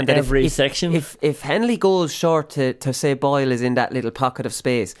enough to them in that every section. If Henley goes short to say Boyle is in that little pocket of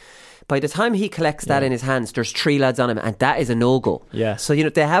space, by the time he collects that in his hands, there's 3 lads on him, and that is a no-go. So, you know,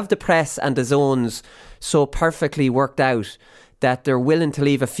 they have the press and the zones so perfectly worked out that they're willing to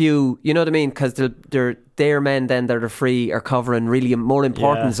leave a few, you know what I mean? Because their men then that are free are covering really more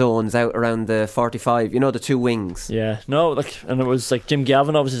important zones out around the 45, you know, the 2 wings. And it was like Jim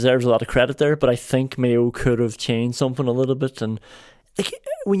Gavin obviously deserves a lot of credit there, but I think Mayo could have changed something a little bit. And like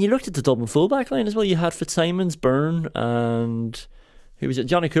when you looked at the Dublin fullback line as well, you had Fitzsimons, Byrne, and who was it?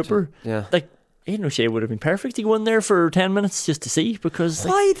 Johnny Cooper. Yeah. Like Aidan O'Shea would have been perfect to go in there for 10 minutes just to see, because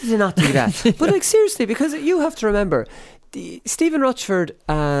why did they not do that? But like seriously, because you have to remember, Stephen Rutchford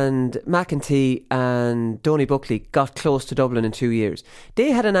and McEntee and Donny Buckley got close to Dublin in 2 years.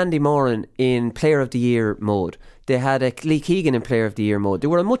 They had an Andy Moran in Player of the Year mode. They had a Lee Keegan in Player of the Year mode. They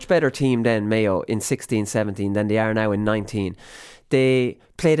were a much better team then, Mayo, in 16-17 than they are now in 19. They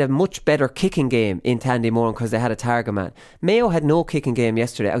played a much better kicking game in Tandy Moran because they had a target man. Mayo had no kicking game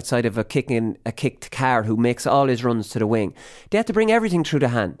yesterday outside of a kick to Carr, who makes all his runs to the wing. They had to bring everything through the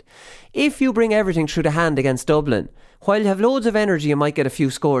hand. If you bring everything through the hand against Dublin, while you have loads of energy, you might get a few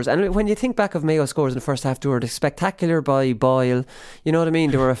scores. And when you think back of Mayo scores in the first half, they were spectacular by Boyle. You know what I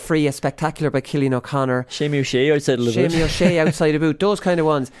mean? They were a spectacular by Cillian O'Connor. Shamey O'Shea outside of the boot. Shamey O'Shea outside the boot. Those kind of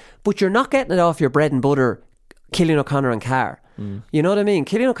ones. But you're not getting it off your bread and butter, Cillian O'Connor and Carr. You know what I mean?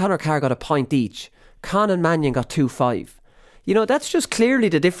 Cillian O'Connor and Carr got a point each. Con and Mannion got 2-5. You know, that's just clearly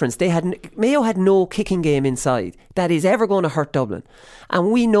the difference. Mayo had no kicking game inside that is ever going to hurt Dublin.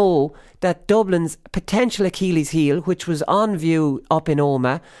 And we know that Dublin's potential Achilles heel, which was on view up in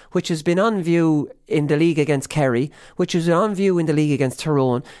Omagh, which has been on view in the league against Kerry, which is on view in the league against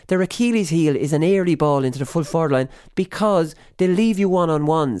Tyrone, their Achilles heel is an early ball into the full forward line because they leave you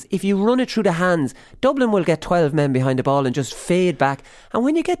one-on-ones. If you run it through the hands, Dublin will get 12 men behind the ball and just fade back. And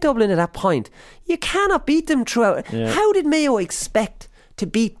when you get Dublin at that point, you cannot beat them throughout. Yeah. How did Mayo expect to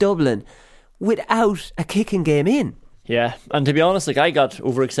beat Dublin without a kicking game in? Yeah, and to be honest, like, I got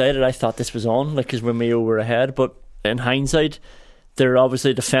overexcited. I thought this was on, like, because when Mayo were ahead, but in hindsight, they're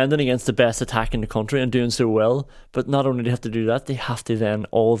obviously defending against the best attack in the country and doing so well. But not only do they have to do that, they have to then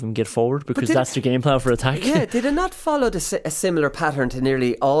all of them get forward, because that's the game plan for attack. Yeah, did it not follow a similar pattern to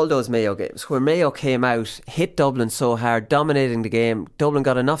nearly all those Mayo games, where Mayo came out, hit Dublin so hard, dominating the game, Dublin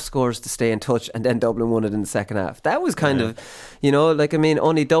got enough scores to stay in touch, and then Dublin won it in the second half? That was kind of, you know, like, I mean,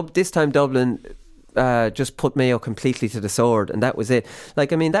 only this time Dublin just put Mayo completely to the sword, and that was it.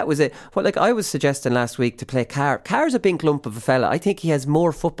 Like, I mean, that was it. Well, like I was suggesting last week to play Carr. Carr's a big lump of a fella. I think he has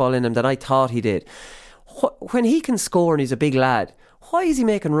more football in him than I thought he did. When he can score and he's a big lad, why is he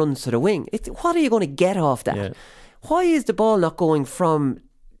making runs to the wing? What are you going to get off that? Yeah. Why is the ball not going from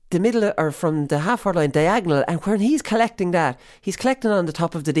the middle or from the half-forward line diagonal, and when he's collecting that, he's collecting on the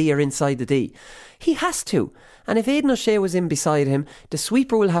top of the D or inside the D? He has to. And if Aidan O'Shea was in beside him, the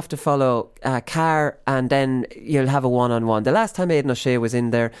sweeper will have to follow Carr, and then you'll have a one-on-one. The last time Aidan O'Shea was in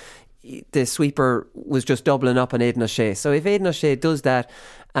there, the sweeper was just doubling up on Aidan O'Shea. So if Aidan O'Shea does that,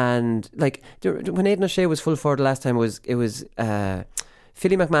 and like when Aidan O'Shea was full forward the last time, it was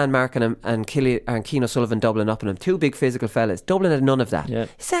Philly McMahon marking him and Keane O'Sullivan doubling up on him. Two big physical fellas. Dublin had none of that. Yeah.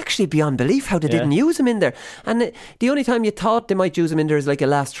 It's actually beyond belief how they didn't use him in there. And the only time you thought they might use him in there is like a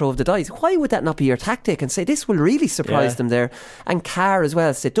last throw of the dice. Why would that not be your tactic? And say, this will really surprise them there. And Carr as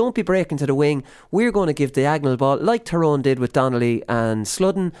well said, don't be breaking to the wing. We're going to give diagonal ball like Tyrone did with Donnelly and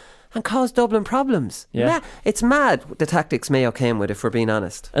Sludden, and cause Dublin problems. Yeah. It's mad the tactics Mayo came with, if we're being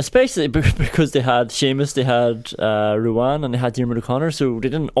honest. Especially because they had Seamus, they had Ruan, and they had Diarmuid O'Connor, so they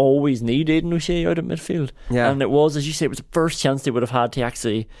didn't always need Aidan O'Shea out of midfield. Yeah. And it was, as you say, it was the first chance they would have had to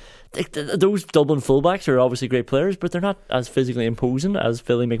actually... Those Dublin fullbacks are obviously great players, but they're not as physically imposing as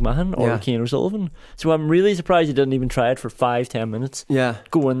Philly McMahon or Keane O'Sullivan. So I'm really surprised he didn't even try it for 5-10 minutes. Yeah,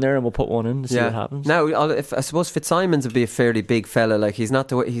 go in there and we'll put one in to see what happens. Now, I suppose Fitzsimons would be a fairly big fella. Like, he's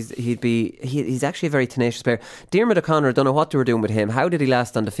not he's actually a very tenacious player. Diarmuid O'Connor, I don't know what they were doing with him. How did he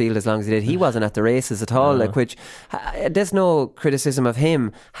last on the field as long as he did? He wasn't at the races at all. Like, which there's no criticism of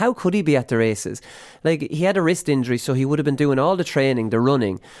him. How could he be at the races? Like, he had a wrist injury, so he would have been doing all the training, the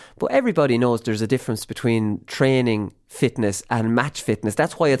running. But everybody knows there's a difference between training fitness and match fitness.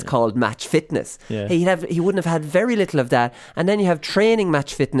 That's why it's called match fitness. Yeah. He wouldn't have had very little of that. And then you have training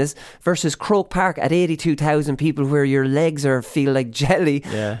match fitness versus Croke Park at 82,000 people, where your legs feel like jelly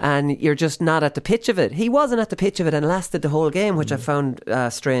and you're just not at the pitch of it. He wasn't at the pitch of it and lasted the whole game, which I found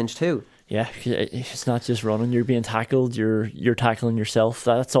strange too. Yeah, it's not just running. You're being tackled. You're tackling yourself.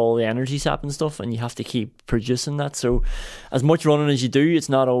 That's all the energy sap and stuff, and you have to keep producing that. So, as much running as you do, it's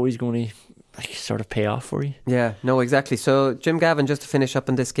not always going to sort of pay off for you. Yeah, no, exactly. So Jim Gavin, just to finish up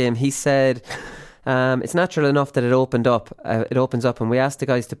on this game, he said it's natural enough that it opens up, and we asked the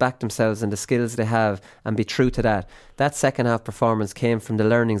guys to back themselves and the skills they have and be true to that. That second half performance came from the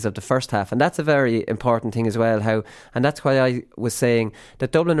learnings of the first half, and that's a very important thing as well. And that's why I was saying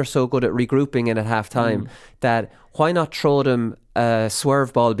that Dublin are so good at regrouping in at half time that why not throw them a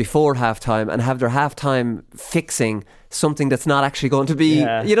swerve ball before half time and have their half time fixing something that's not actually going to be,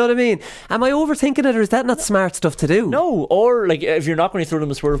 you know what I mean? Am I overthinking it, or is that not smart stuff to do? No, or like if you're not going to throw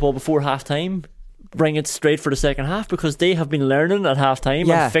them a swerve ball before half time, bring it straight for the second half, because they have been learning at half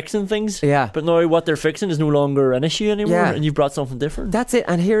time and fixing things. But now what they're fixing is no longer an issue anymore, and you've brought something different. That's it.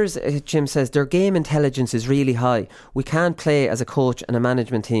 And here's Jim says their game intelligence is really high. We can't play as a coach and a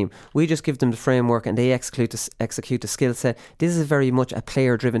management team. We just give them the framework and they execute the skill set. This is very much a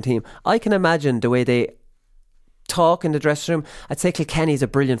player driven team. I can imagine the way they talk in the dressing room. I'd say Kilkenny's a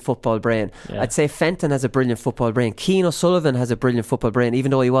brilliant football brain. I'd say Fenton has a brilliant football brain. Keane O'Sullivan has a brilliant football brain,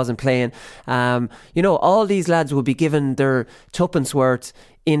 even though he wasn't playing. All these lads would be given their tuppence worth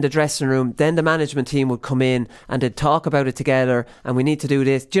in the dressing room. Then the management team would come in and they'd talk about it together, and we need to do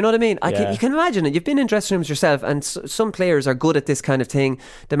this. Do you know what I mean? You can imagine it. You've been in dressing rooms yourself, and some players are good at this kind of thing.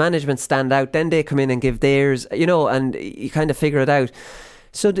 The management stand out, then they come in and give theirs, and you kind of figure it out.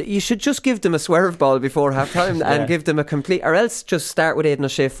 So you should just give them a swerve ball before half time and give them a complete, or else just start with Aidan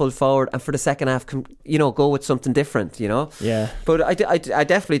O'Shea full forward, and for the second half, go with something different, But I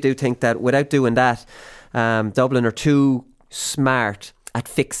definitely do think that without doing that, Dublin are too smart at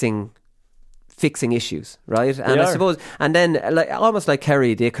fixing issues, right? And I suppose, and then almost like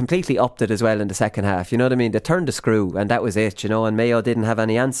Kerry, they completely upped it as well in the second half. You know what I mean? They turned the screw, and that was it. And Mayo didn't have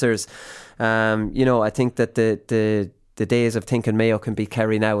any answers. I think that the days of thinking Mayo can beat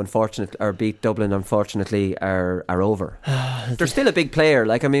Kerry now, unfortunately, or beat Dublin, unfortunately, are over. They're still a big player.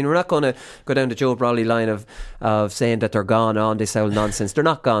 We're not going to go down the Joe Brawley line of saying that they're gone on this old nonsense. They're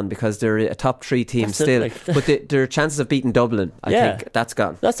not gone, because they're a top 3 team still. But their chances of beating Dublin, I think, that's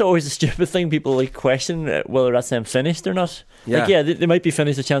gone. That's always a stupid thing. People question whether that's them finished or not. They might be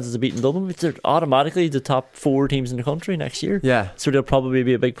finished the chances of beating Dublin, but they're automatically the top 4 teams in the country next year. So they'll probably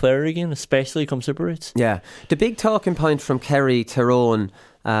be a big player again, especially come Super 8s. The big talking point from Kerry Tyrone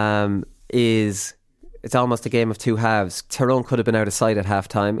is it's almost a game of two halves. Tyrone could have been out of sight at half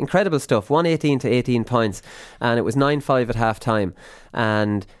time. Incredible stuff. 118 to 18 points, and it was 9-5 at half time.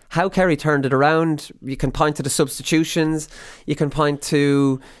 And how Kerry turned it around, you can point to the substitutions, you can point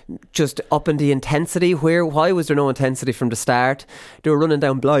to just upping the intensity. Why was there no intensity from the start? They were running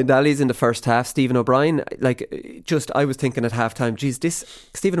down blind alleys in the first half. Stephen O'Brien, I was thinking at half time,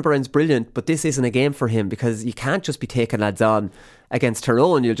 Stephen O'Brien's brilliant, but this isn't a game for him, because you can't just be taking lads on against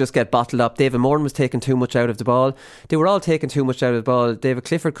Tyrone. You'll just get bottled up. David Moran was taking too much out of the ball. They were all taking too much out of the ball. David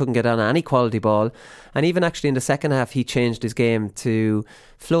Clifford couldn't get on any quality ball, and even actually in the second half he changed his game to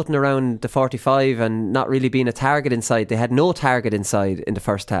floating around the 45 and not really being a target inside. They had no target inside in the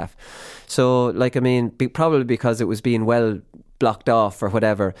first half. So probably because it was being well blocked off or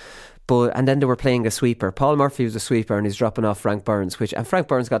whatever. And then they were playing a sweeper. Paul Murphy was a sweeper, and he's dropping off Frank Burns, and Frank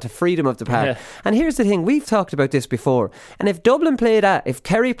Burns got the freedom of the park. And here's the thing, we've talked about this before, and if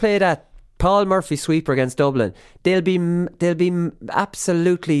Kerry played that Paul Murphy sweeper against Dublin, they'll be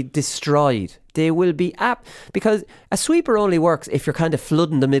absolutely destroyed. They will be because a sweeper only works if you're kind of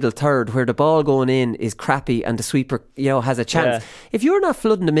flooding the middle third, where the ball going in is crappy and the sweeper has a chance. If you're not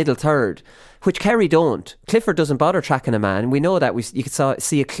flooding the middle third, which Kerry don't, Clifford doesn't bother tracking a man. We know that. You could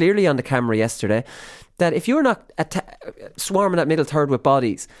see it clearly on the camera yesterday, that if you're not swarming that middle third with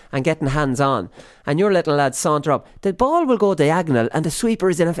bodies and getting hands on, and you're letting lads saunter up, the ball will go diagonal and the sweeper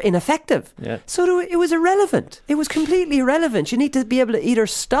is ineffective. So it was irrelevant. It was completely irrelevant. You need to be able to either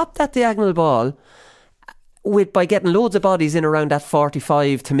stop that diagonal ball by getting loads of bodies in around that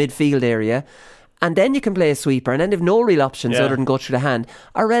 45 to midfield area, and then you can play a sweeper, and then they've no real options other than go through the hand,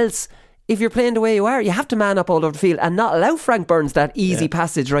 or else if you're playing the way you are, you have to man up all over the field and not allow Frank Burns that easy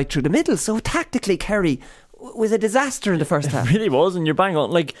passage right through the middle. So tactically, Kerry was a disaster in the first half. It really was, and you're bang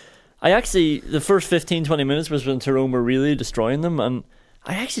on. The first 15-20 minutes was when Tyrone were really destroying them, and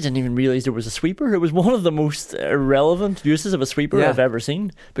I actually didn't even realise there was a sweeper. It was one of the most irrelevant uses of a sweeper I've ever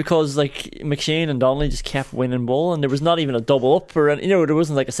seen, because McShane and Donnelly just kept winning ball, and there was not even a double up, or there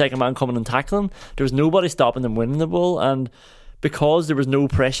wasn't a second man coming and tackling. There was nobody stopping them winning the ball, and because there was no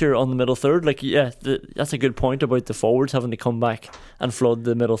pressure on the middle third, that's a good point about the forwards having to come back and flood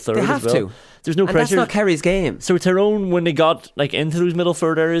the middle third. They have as well. to. There's no pressure. That's not Kerry's game. So Tyrone, when they got into those middle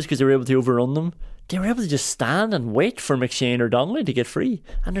third areas, because they were able to overrun them, they were able to just stand and wait for McShane or Donnelly to get free,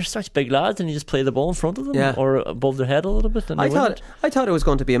 and they're such big lads, and you just play the ball in front of them or above their head a little bit. And I thought it was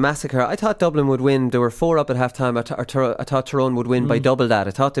going to be a massacre. I thought Dublin would win. There were 4 up at half time. I thought Tyrone would win by double that.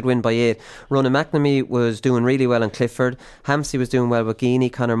 I thought they'd win by 8. Ronan McNamee was doing really well on Clifford. Hampsey was doing well with Geaney.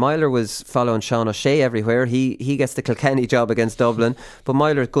 Conor Myler was following Sean O'Shea everywhere. He gets the Kilkenny job against Dublin, but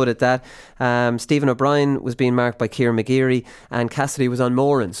Myler's good at that. Stephen O'Brien was being marked by Kieran McGeary, and Cassidy was on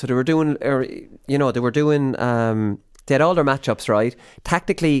Moran. So they were doing they had all their matchups right.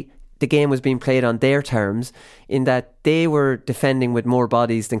 Tactically, the game was being played on their terms, in that they were defending with more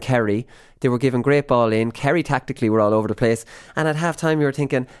bodies than Kerry. They were giving great ball in. Kerry tactically were all over the place, and at half time you were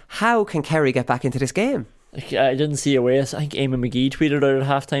thinking, how can Kerry get back into this game? I didn't see a way. I think Eamon McGee tweeted out at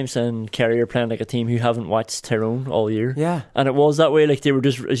halftime saying Kerry are playing like a team who haven't watched Tyrone all year. Yeah. And it was that way. Like, they were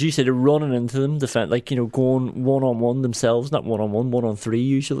just, as you said, they're running into them, going 1-on-1 themselves, not 1-on-1, 1-on-3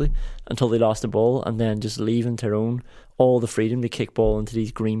 usually, until they lost the ball, and then just leaving Tyrone all the freedom to kick ball into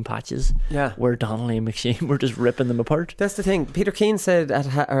these green patches. Yeah. Where Donnelly and McShane were just ripping them apart. That's the thing. Peter Keane said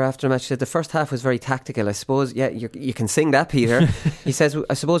after the match, he said the first half was very tactical. I suppose, yeah, you can sing that, Peter. He says,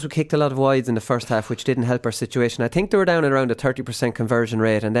 I suppose we kicked a lot of wides in the first half, which didn't help our situation. I think they were down at around a 30% conversion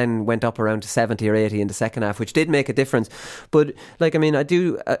rate, and then went up around to 70 or 80 in the second half, which did make a difference. But I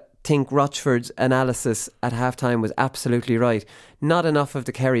do think Rochford's analysis at half-time was absolutely right. Not enough of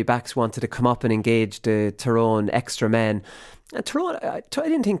the Kerry backs wanted to come up and engage the Tyrone extra men. And Tyrone, I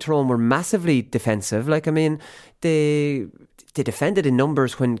didn't think Tyrone were massively defensive. They defended in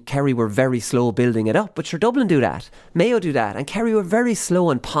numbers when Kerry were very slow building it up. But sure, Dublin do that, Mayo do that, and Kerry were very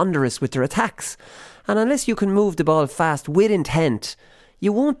slow and ponderous with their attacks. And unless you can move the ball fast with intent,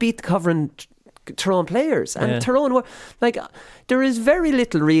 you won't beat the covering Tyrone players. And Tyrone were there is very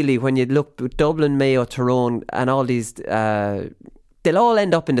little really when you look at Dublin, Mayo, Tyrone and all these they'll all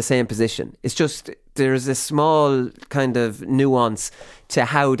end up in the same position. It's just there's a small kind of nuance to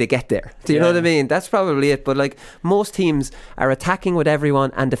how they get there. Do you know what I mean? That's probably it. But most teams are attacking with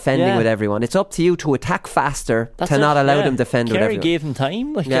everyone and defending with everyone. It's up to you to attack faster, to not allow them defend with everyone. Kerry gave them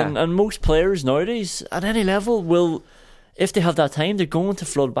time, and most players nowadays at any level will, if they have that time, they're going to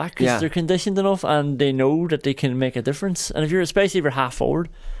flood back because they're conditioned enough and they know that they can make a difference. And especially if you're half forward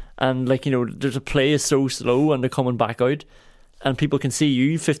and there's a play is so slow and they're coming back out and people can see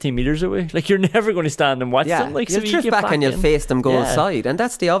you 15 metres away, you're never going to stand and watch them. You'll drift back and you'll face them go aside, and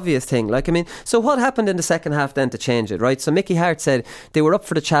that's the obvious thing. So what happened in the second half then to change it, right? So Mickey Hart said they were up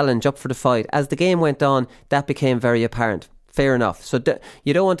for the challenge, up for the fight. As the game went on, that became very apparent. Fair enough. So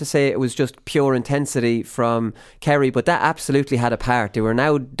you don't want to say it was just pure intensity from Kerry, but that absolutely had a part. They were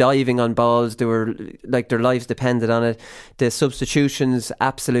now diving on balls. They were their lives depended on it. The substitutions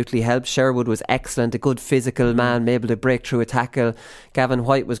absolutely helped. Sherwood was excellent, a good physical man, able to break through a tackle. Gavin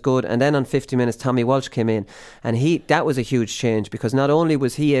White was good, and then on 50 minutes Tommy Walsh came in, and that was a huge change, because not only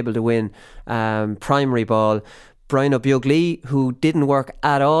was he able to win primary ball, Brian O'Buglee, who didn't work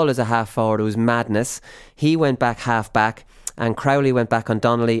at all as a half forward, it was madness. He went back half back, and Crowley went back on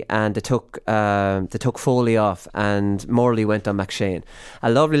Donnelly, and they took Foley off, and Morley went on McShane. A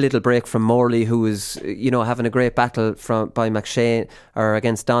lovely little break from Morley, who was having a great battle by McShane or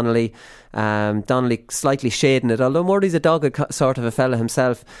against Donnelly. Donnelly slightly shading it, although Morley's a dogged sort of a fella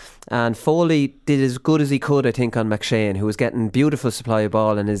himself, and Foley did as good as he could, I think, on McShane, who was getting beautiful supply of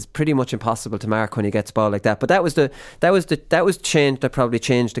ball and is pretty much impossible to mark when he gets ball like that. But that was change that probably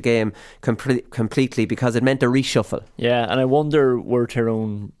changed the game completely, because it meant a reshuffle. Yeah, and I wonder, were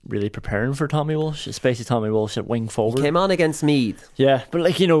Tyrone really preparing for Tommy Walsh, especially Tommy Walsh at wing forward? He came on against Meath. Yeah, but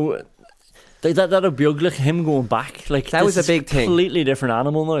that O'Buglee, him going back, that was a big thing. Completely different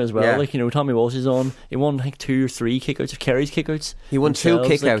animal now as well. Tommy Walsh is on. He won, I think, 2 or 3 kickouts of Kerry's kickouts. He won 2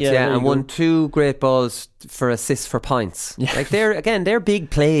 kickouts, and won 2 great balls for assists for points. Yeah. They're big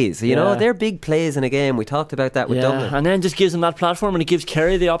plays. They're big plays in a game. We talked about that with Dublin. And then just gives him that platform, and it gives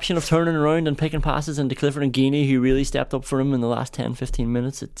Kerry the option of turning around and picking passes into Clifford and Geaney, who really stepped up for him in the last 10-15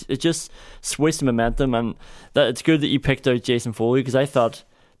 minutes. It just switched the momentum, and that it's good that you picked out Jason Foley, because I thought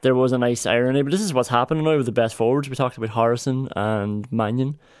there was a nice irony, but this is what's happening now with the best forwards. We talked about Harrison and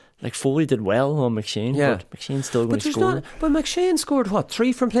Mannion. Foley did well on McShane, but McShane's still going to score. But McShane scored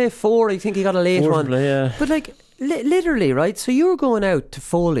 3 from play, 4. I think he got a late 4 one. From play, yeah. But literally, right? So you were going out to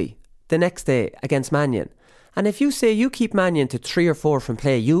Foley the next day against Mannion, And if you say you keep Mannion to 3 or 4 from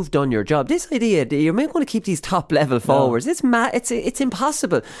play, you've done your job. This idea that you're going to keep these top level forwards, it's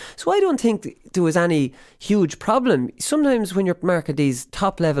impossible. So I don't think there was any huge problem. Sometimes when you're marking these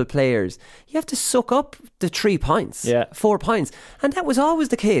top level players, you have to suck up the 3 points, 4 points. And that was always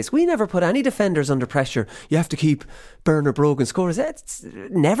the case. We never put any defenders under pressure. You have to keep Bernard Brogan scorers. It's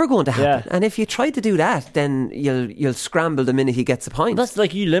never going to happen. And if you try to do that, then you'll scramble the minute he gets a point. That's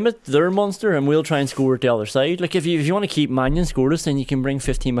like, you limit their monster and we'll try and score at the other side. Like if you want to keep Mannion scoreless, then you can bring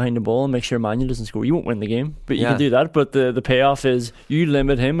 15 behind the ball and make sure Mannion doesn't score. You won't win the game, but you can do that. But the payoff is you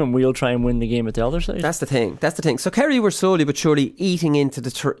limit him and we'll try and win the game at the other side. That's the thing. So Kerry were slowly but surely eating into the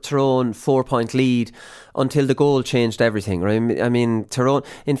Tyrone 4-point lead until the goal changed everything, right? I mean, Tyrone,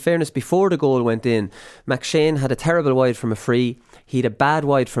 in fairness, before the goal went in, McShane had a terrible wide from a free, he had a bad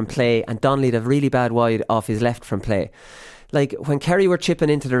wide from play, and Donnelly had a really bad wide off his left from play. Like when Kerry were chipping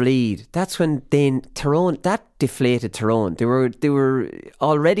into their lead, that's when Tyrone, that deflated Tyrone. They were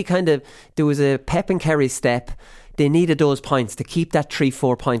already there was a pep in Kerry's step. They needed those points to keep that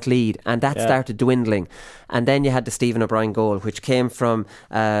 3-4 point lead, and that started dwindling. And then you had the Stephen O'Brien goal, which came from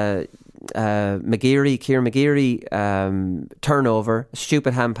Kieran McGeary turnover, a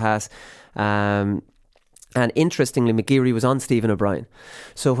stupid hand pass. And interestingly, McGeary was on Stephen O'Brien.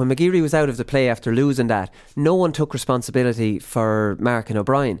 So when McGeary was out of the play after losing that, no one took responsibility for marking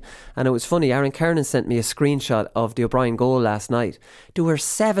O'Brien. And it was funny, Aaron Kernan sent me a screenshot of the O'Brien goal last night. There were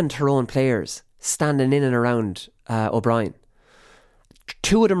 7 Tyrone players standing in and around O'Brien.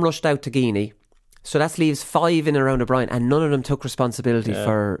 2 of them rushed out to Guinea. So that leaves 5 in and around O'Brien, and none of them took responsibility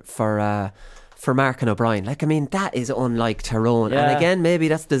for marking O'Brien. Like, I mean, that is unlike Tyrone. And again, maybe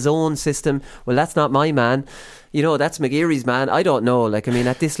that's the zone system. Well, that's not my man. You know, that's McGeary's man. I don't know. Like, I mean,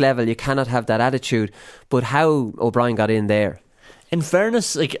 at this level, you cannot have that attitude. But how O'Brien got in there? In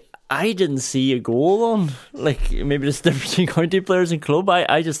fairness, like, I didn't see a goal on. Like, maybe there's difference between county players and club.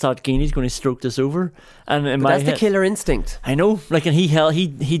 I just thought Guinea's going to stroke this over. And in my that's head, the killer instinct. I know. Like, and he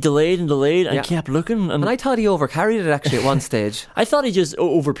delayed and kept looking. And I thought he overcarried it actually at one stage. I thought he just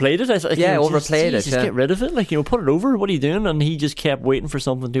overplayed it. Overplayed it. Just get rid of it. Like, put it over. What are you doing? And he just kept waiting for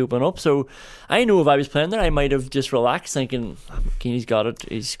something to open up. So I know if I was playing there, I might have just relaxed, thinking, Guinea's got it.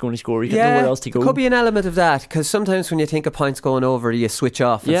 He's going to score. He's got nowhere else to go. There could be an element of that, because sometimes when you think a point's going over, you switch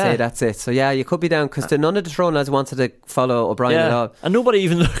off and say that's it. So you could be down, because none of the Tyrone lads wanted to follow O'Brien at all. And nobody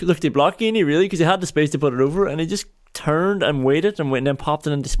even looked to block Guinea, really, because he had the space to put it over, and he just turned and waited and then popped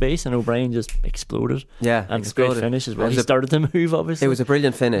it into space, and O'Brien just exploded. And exploded. Great finish as well. He started to move, obviously. It was a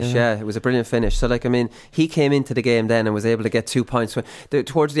brilliant finish. It was a brilliant finish. So, like, I mean, he came into the game then and was able to get 2 points.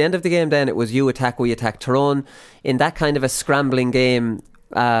 Towards the end of the game then, it was you attack, we attack. Tyrone, in that kind of a scrambling game,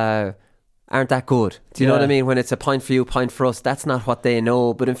 aren't that good. Do you know what I mean? When it's a point for you, point for us, that's not what they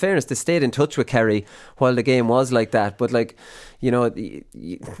know. But in fairness, they stayed in touch with Kerry while the game was like that. But, like,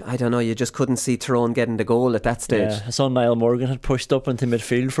 I don't know, you just couldn't see Tyrone getting the goal at that stage. I saw Niall Morgan had pushed up into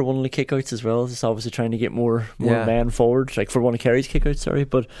midfield for one of the kickouts as well. Just obviously trying to get more men forward, like for one of Kerry's kickouts, sorry.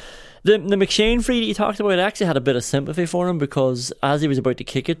 But the McShane free that you talked about, I actually had a bit of sympathy for him, because as he was about to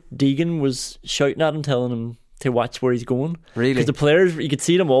kick it, Deegan was shouting at him, telling him to watch where he's going. Really? Because the players, you could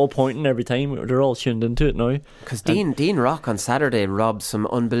see them all pointing every time. They're all tuned into it now. Because Dean Rock on Saturday robbed some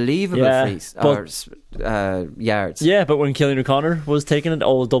unbelievable yards. Yeah, but when Cillian O'Connor was taking it,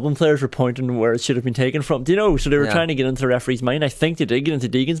 all the Dublin players were pointing where it should have been taken from. Do you know? So they were trying to get into the referee's mind. I think they did get into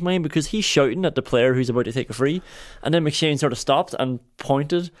Deegan's mind, because he's shouting at the player who's about to take a free, and then McShane sort of stopped and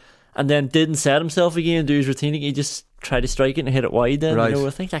pointed, and then didn't set himself again and do his routine. He just tried to strike it and hit it wide then. I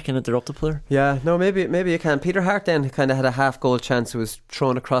think that can interrupt the player. Yeah, no, maybe you can. Peter Hart then kind of had a half goal chance. It was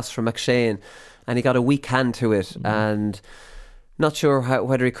thrown across from McShane, and he got a weak hand to it, and not sure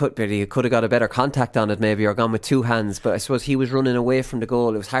whether he could have got a better contact on it maybe, or gone with 2 hands, but I suppose he was running away from the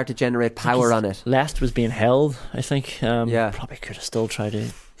goal. It was hard to generate power on it. Lest was being held, I think. Probably could have still tried to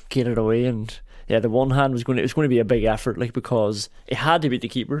get it away, and the one hand was going to be a big effort, like, because it had to be the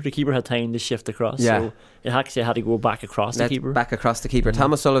keeper. The keeper had time to shift across, so it actually had to go back across the keeper. Back across the keeper.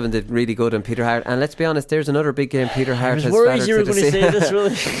 Thomas Sullivan did really good on Peter Hart, and let's be honest, there's another big game Peter Hart has. I was worried you were going to say this,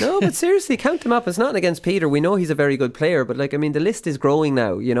 really. No, but seriously, count him up. It's nothing against Peter. We know he's a very good player, but, like, I mean, the list is growing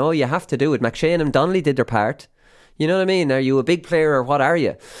now. You know, you have to do it. McShane and Donnelly did their part. You know what I mean? Are you a big player, or what are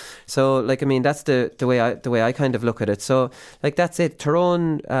you? So, like, I mean, that's the way I kind of look at it. So, like, that's it.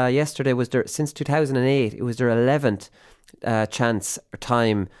 Tyrone yesterday was their, since 2008, it was their 11th chance or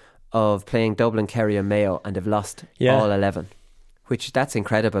time of playing Dublin, Kerry and Mayo, and they've lost all 11. Which, that's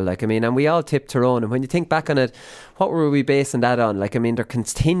incredible. Like, I mean, and we all tipped Tyrone, and when you think back on it, what were we basing that on? Like, I mean, they're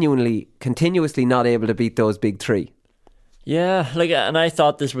continuously not able to beat those big 3. Yeah, and I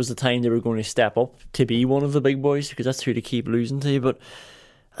thought this was the time they were going to step up to be one of the big boys, because that's who they keep losing to.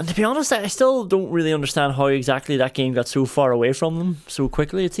 And to be honest, I still don't really understand how exactly that game got so far away from them so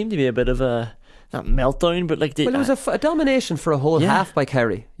quickly. It seemed to be a bit of a, not meltdown, but it was a domination for a whole half by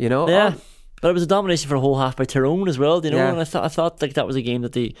Kerry, Yeah. But it was a domination for a whole half by Tyrone as well, And I thought that was a game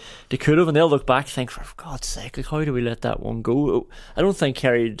that they could have, and they'll look back and think, for God's sake, how do we let that one go? I don't think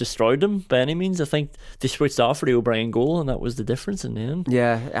Kerry destroyed them by any means. I think they switched off for the O'Brien goal, and that was the difference in the end.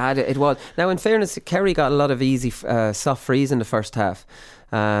 Yeah, it was. Now, in fairness, Kerry got a lot of easy soft frees in the first half.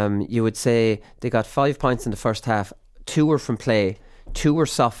 You would say they got 5 points in the first half. 2 were from play, 2 were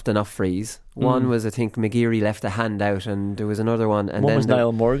soft enough frees. One was, I think, McGeary left a hand out, and there was another one. And one then was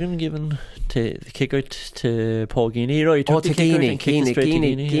Niall Morgan given the kick out to Paul Geaney. He took the kick out and kicked it straight to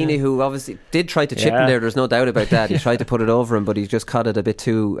Geaney, who obviously did try to chip him there. There's no doubt about that. He tried to put it over him, but he just caught it a bit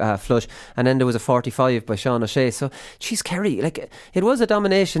too flush. And then there was a 45 by Sean O'Shea. So, geez, Kerry, it was a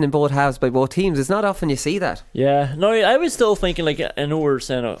domination in both halves by both teams. It's not often you see that. Yeah, no, I was still thinking, I know we're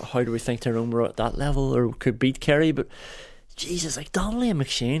saying, how do we think Tyrone were at that level or could beat Kerry, but Jesus, Donnelly and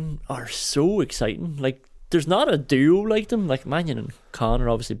McShane are so exciting. There's not a duo like them. Mannion and Con are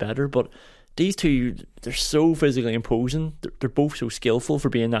obviously better, but these two, they're so physically imposing. They're both so skillful for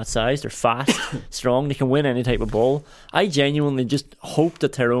being that size. They're fast, strong. They can win any type of ball. I genuinely just hope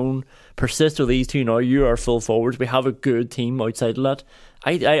that Tyrone persists with these two now. You are full forwards. We have a good team outside of that.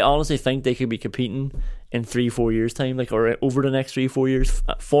 I honestly think they could be competing in 3-4 years time, or over the next 3-4 years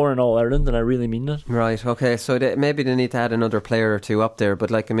for an All-Ireland, and I really mean that. Right, okay, so maybe they need to add another player or two up there, but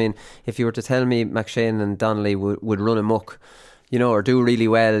if you were to tell me McShane and Donnelly would run amok, or do really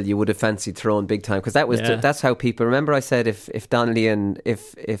well, you would have fancied Tyrone big time, because that's how people remember. I said if Donnelly and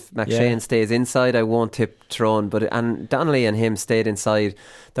if McShane stays inside, I won't tip Tyrone, and Donnelly and him stayed inside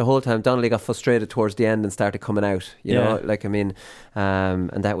the whole time. Donnelly got frustrated towards the end and started coming out, and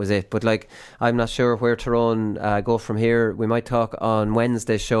that was it. But I'm not sure where Tyrone go from here. We might talk on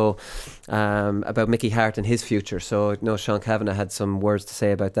Wednesday's show about Mickey Hart and his future. So Sean Kavanagh had some words to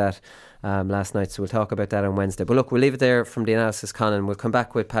say about that last night, so we'll talk about that on Wednesday. But look, we'll leave it there from the analysis, Conan. We'll come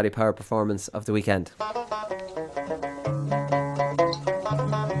back with Paddy Power performance of the weekend.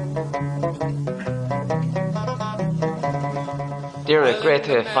 Dermot, great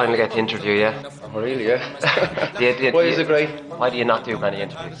to finally get to interview you. Oh, really, yeah. Why is it great? Why do you not do many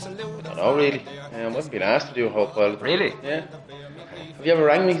interviews? I don't know, really. I wasn't being asked to do a whole pile. Really? Yeah. Have you ever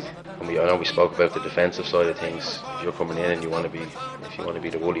rang me? I know we spoke about the defensive side of things. If you're coming in and you want to be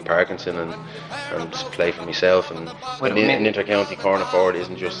the Wooly Parkinson and play for myself, and an inter-county corner forward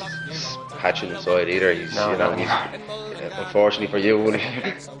isn't just hatching inside either. He's unfortunately for you, Wooly,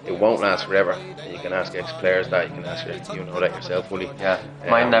 it won't last forever. You can ask ex-players that. You can ask that yourself, Wooly. Yeah,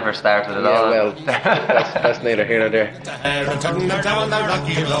 mine never started at all. Yeah, well, that's neither here nor there. Turn down the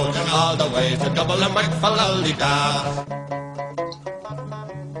rocky road and all the way to Dublin and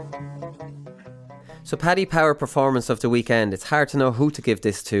So Paddy Power performance of the weekend. It's hard to know who to give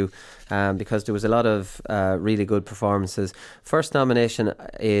this to because there was a lot of really good performances. First nomination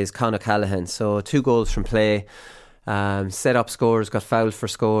is Con O'Callaghan. So 2 goals from play, set up scores, got fouled for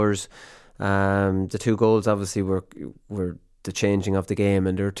scores. The 2 goals obviously were the changing of the game,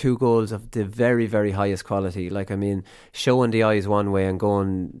 and there are 2 goals of the very, very highest quality. Showing the eyes one way and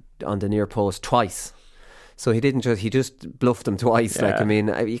going on the near post twice. So he just bluffed them twice.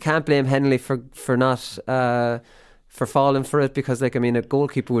 Yeah. You can't blame Henley for not for falling for it, because a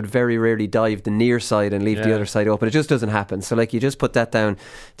goalkeeper would very rarely dive the near side and leave the other side open. It just doesn't happen. So you just put that down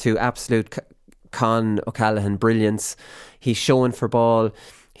to absolute Con O'Callaghan brilliance. He's showing for ball.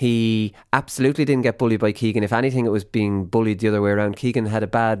 He absolutely didn't get bullied by Keegan. If anything, it was being bullied the other way around. Keegan had a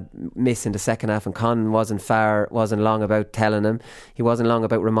bad miss in the second half, and Con wasn't long about telling him. He wasn't long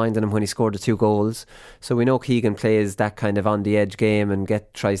about reminding him when he scored the 2 goals. So we know Keegan plays that kind of on the edge game and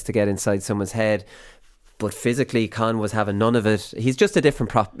tries to get inside someone's head. But physically, Con was having none of it. He's just a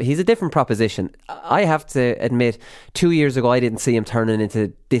different he's a different proposition. I have to admit, 2 years ago I didn't see him turning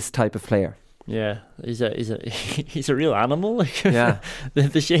into this type of player. Yeah, he's a real animal. Yeah,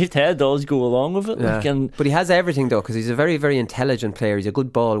 the shaved head does go along with it. Yeah. But he has everything though, because he's a very, very intelligent player. He's a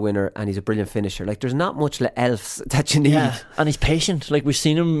good ball winner and he's a brilliant finisher. There's not much else that you need. Yeah, and he's patient. We've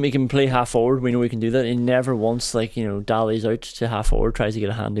seen him; he can play half forward. We know he can do that. He never once dallies out to half forward, tries to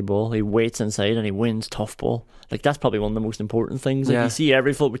get a handy ball. He waits inside and he wins tough ball. That's probably one of the most important things. You see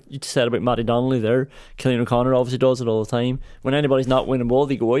every foot. You said about Matty Donnelly there. Killian O'Connor obviously does it all the time. When anybody's not winning ball,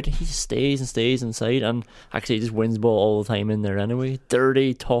 they go out. He just stays and stays inside, and actually just wins ball all the time in there anyway.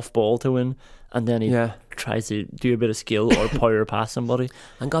 Dirty, tough ball to win, and then he tries to do a bit of skill or power past somebody.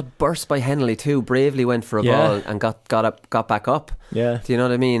 And got burst by Henley too. Bravely went for a ball and got back up. Yeah. Do you know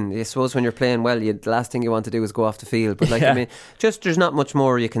what I mean? I suppose when you're playing well, the last thing you want to do is go off the field. But I mean, just there's not much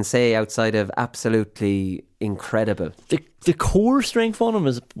more you can say outside of absolutely incredible. The core strength on him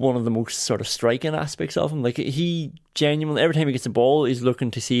is one of the most sort of striking aspects of him. Like, he genuinely, every time he gets the ball, he's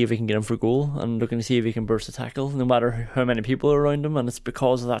looking to see if he can get him for goal and looking to see if he can burst a tackle, no matter how many people are around him. And it's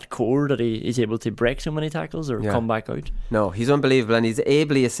because of that core that he's able to break so many tackles or come back out. No, he's unbelievable, and he's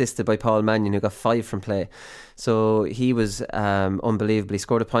ably assisted by Paul Mannion, who got 5 from play. So he was unbelievable. He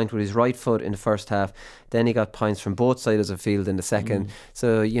scored a point with his right foot in the first half. Then he got points from both sides of the field in the second.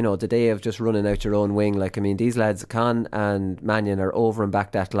 So, the day of just running out your own wing, these lads, Khan and Mannion, are over and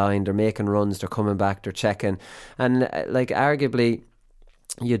back that line. They're making runs, they're coming back, they're checking. And arguably,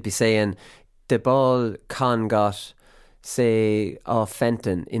 you'd be saying the ball Khan got, say, off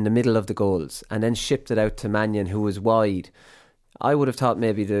Fenton in the middle of the goals and then shipped it out to Mannion, who was wide. I would have thought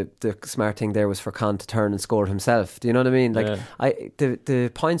maybe the smart thing there was for Con to turn and score himself. Do you know what I mean?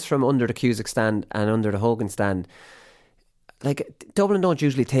 The points from under the Cusack stand and under the Hogan stand, Dublin don't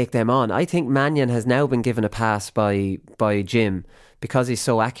usually take them on. I think Mannion has now been given a pass by Jim because he's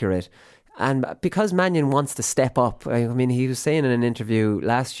so accurate. And because Mannion wants to step up. I mean, he was saying in an interview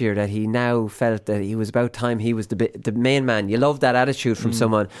last year that he now felt that he was about time he was the main man. You love that attitude from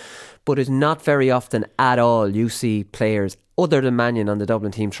someone, but it's not very often at all you see players other than Mannion on the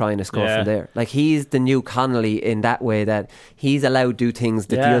Dublin team trying to score from there. He's the new Connolly in that way, that he's allowed to do things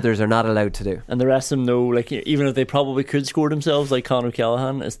that the others are not allowed to do. And the rest of them know, even if they probably could score themselves, like Conor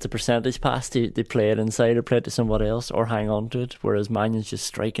Callahan, it's the percentage pass. They play it inside or play it to somebody else or hang on to it, whereas Mannion's just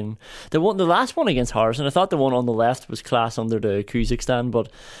striking. The last one against Harrison, I thought the one on the left was class under the Cusack stand,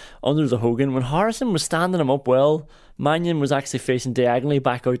 but under the Hogan, when Harrison was standing him up well, Mannion was actually facing diagonally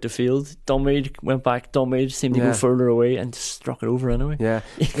back out the field. Dunmead went back. Dunmead seemed to go further away and just struck it over anyway. Yeah,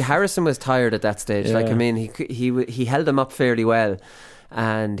 Harrison was tired at that stage. He held him up fairly well,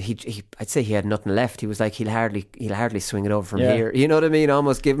 and I'd say he had nothing left. He was he'll hardly swing it over from here. You know what I mean?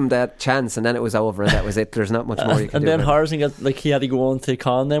 Almost give him that chance, and then it was over, and that was it. There's not much more you can do. And then Harrison got he had to go on to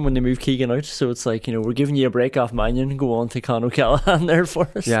Con then when they moved Keegan out. So it's we're giving you a break off Mannion, go on to Con O'Callaghan there for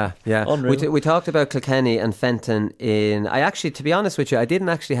us. Yeah. We talked about Kilkenny and Fenton to be honest with you, I didn't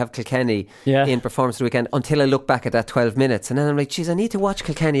actually have Kilkenny in performance of the weekend until I looked back at that 12 minutes, and then I'm like, geez, I need to watch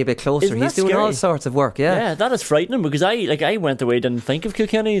Kilkenny a bit closer. He's doing all sorts of work. Yeah, that is frightening, because I went away, didn't think of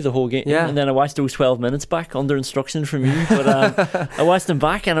Kilkenny the whole game, and then I watched those 12 minutes back under instruction from you, but I watched them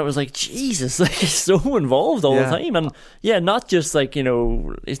back and it was like, Jesus, he's so involved all the time, and not just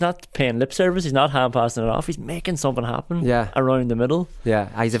he's not paying lip service, he's not hand passing it off, he's making something happen around the middle.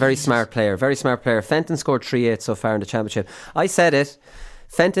 He's a very smart player. Fenton scored 3-8 so far in the championship. I said it,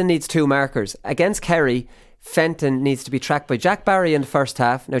 Fenton needs 2 markers against Kerry. Fenton needs to be tracked by Jack Barry in the first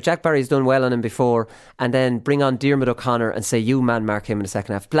half. Now, Jack Barry's done well on him before, and then bring on Diarmuid O'Connor and say, you man mark him in the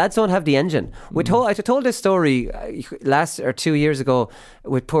second half. Lads don't have the engine. I told this story 2 years ago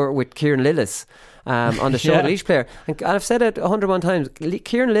with Kieran Lillis on the show, the Laois player, and I've said it 101 times.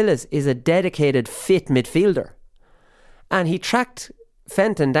 Kieran Lillis is a dedicated, fit midfielder, and he tracked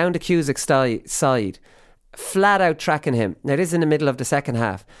Fenton down the Cusack's side, flat out tracking him. Now, this is in the middle of the second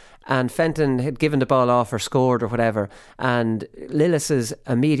half, and Fenton had given the ball off or scored or whatever, and Lillis's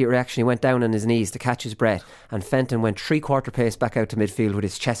immediate reaction, he went down on his knees to catch his breath, and Fenton went 3/4 pace back out to midfield with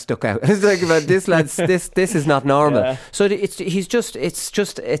his chest stuck out. It's like, man, this lad's this is not normal. So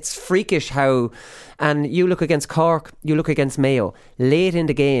it's freakish how. And you look against Cork, you look against Mayo, late in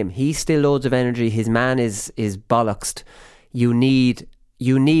the game, he's still loads of energy, his man is bollocksed. You need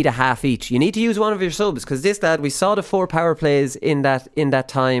a half each. You need to use one of your subs, because this lad, we saw the 4 power plays in that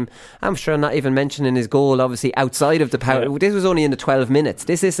time. I'm sure I'm not even mentioning his goal, obviously, outside of the power. This was only in the 12 minutes.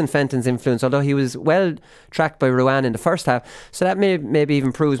 This isn't Fenton's influence, although he was well tracked by Ruan in the first half. So that maybe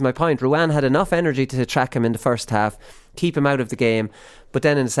even proves my point. Ruan had enough energy to track him in the first half, keep him out of the game. But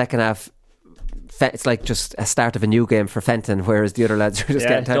then in the second half, it's like just a start of a new game for Fenton, whereas the other lads are just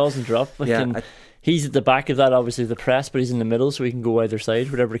getting tired. It doesn't drop. He's at the back of that, obviously, the press, but he's in the middle, so he can go either side.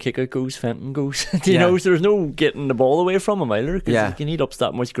 Wherever the kick out goes, Fenton goes. So there's no getting the ball away from him either, because he can eat up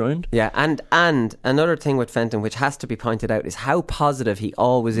that much ground. Yeah, and another thing with Fenton, which has to be pointed out, is how positive he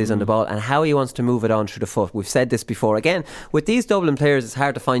always is on the ball and how he wants to move it on through the foot. We've said this before. Again, with these Dublin players, it's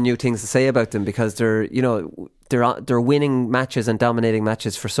hard to find new things to say about them, because they're winning matches and dominating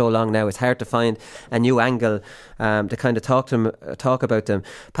matches for so long now. It's hard to find a new angle to kind of talk about them.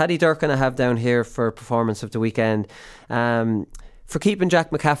 Paddy Durkin I have down here for performance of the weekend. For keeping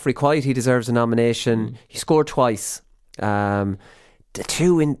Jack McCaffrey quiet, he deserves a nomination. He scored twice.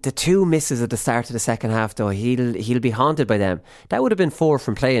 The two misses at the start of the second half, though, he'll be haunted by them. That would have been 4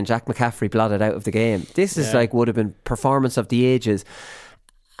 from play, and Jack McCaffrey blotted out of the game. This is would have been performance of the ages,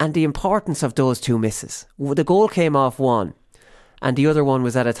 and the importance of those 2 misses. The goal came off one, and the other one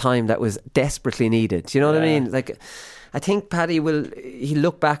was at a time that was desperately needed. Do you know what I mean? Like, I think Paddy he'll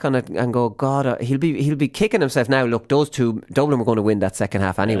look back on it and go, God, he'll be kicking himself now. Look, those 2, Dublin were going to win that second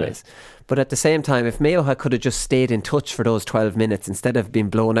half anyways. But at the same time, if Mayo could have just stayed in touch for those 12 minutes instead of being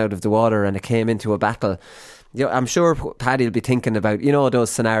blown out of the water and it came into a battle, I'm sure Paddy will be thinking about,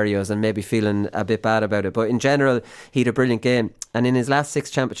 those scenarios and maybe feeling a bit bad about it. But in general, he had a brilliant game. And in his last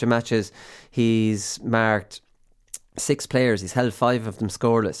 6 championship matches, he's marked 6 players. He's held 5 of them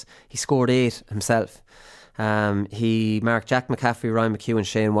scoreless. He scored 8 himself. He marked Jack McCaffrey, Ryan McHugh and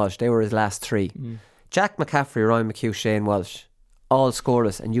Shane Walsh. They were his last 3. Jack McCaffrey, Ryan McHugh, Shane Walsh, all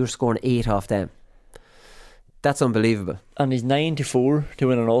scoreless, and you're scoring 8 off them. That's unbelievable. And he's 9-4 to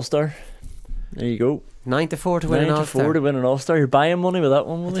win an All-Star. There you go. 9-4 to win an All-Star. 9-4 to win an All-Star. You're buying money with that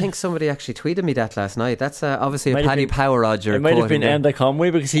one, I think somebody actually tweeted me that last night. That's obviously a Paddy Power Roger. It might have been Enda Conway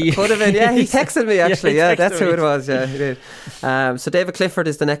because he could have been. Yeah, he texted me actually. That's who it was. Yeah, he did. So David Clifford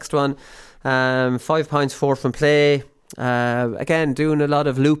is the next one. 5 points, 4 from play. Again, doing a lot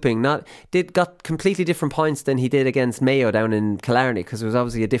of looping. Got completely different points than he did against Mayo down in Killarney, because it was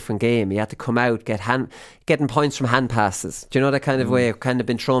obviously a different game. He had to come out, getting points from hand passes. Do you know that kind of way? Kind of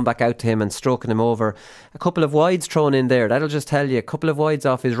been thrown back out to him and stroking him over. A couple of wides thrown in there. That'll just tell you. A couple of wides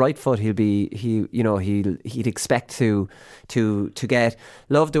off his right foot. He'd expect to get.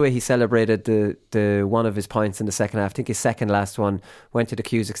 Loved the way he celebrated the one of his points in the second half. I think his second last one, went to the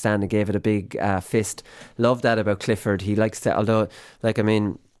Cusack stand and gave it a big fist. Loved that about Clifford. He likes to, although,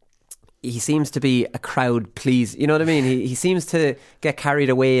 he seems to be a crowd please. You know what I mean? He seems to get carried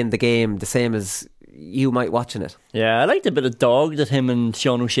away in the game, the same as you might watching it. Yeah, I like the bit of dog that him and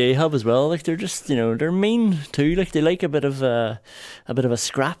Sean O'Shea have as well. Like, they're just, they're mean too. Like, they like a bit of a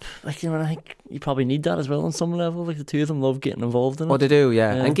scrap. Like, I think you probably need that as well on some level. Like, the two of them love getting involved in it. Oh, they do,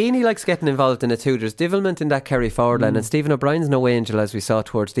 yeah. And Geaney likes getting involved in it too. There's devilment in that Kerry forward line, and Stephen O'Brien's no angel, as we saw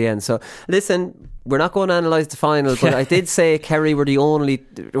towards the end. So listen, we're not going to analyse the final, but I did say Kerry were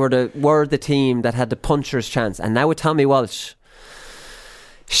the team that had the puncher's chance. And now with Tommy Walsh,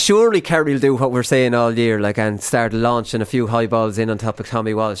 surely Kerry will do what we're saying all year, and start launching a few high balls in on top of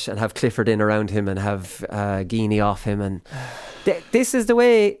Tommy Walsh and have Clifford in around him and have Geaney off him. And this is the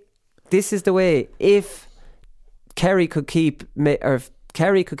way. If Kerry could keep Dublin to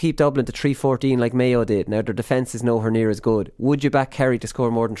 3-14 like Mayo did, now their defence is nowhere near as good, would you back Kerry to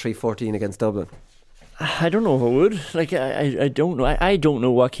score more than 3-14 against Dublin? I don't know if I would. I don't know. I don't know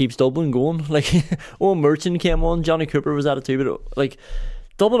what keeps Dublin going. Owen Merchant came on, Johnny Cooper was at it too, but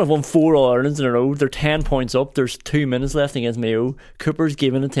Dublin have won 4 All-Irelands in a row. They're 10 points up. There's 2 minutes left against Mayo. Cooper's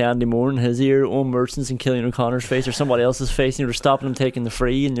giving it to Andy Moore in his ear. Owen Merchant's in Killian O'Connor's face or somebody else's face, and they're stopping him taking the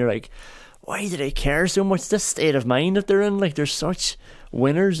free, and you're like, why do they care so much? This state of mind that they're in. They're such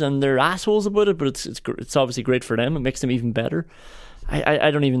winners and they're assholes about it, but it's obviously great for them. It makes them even better.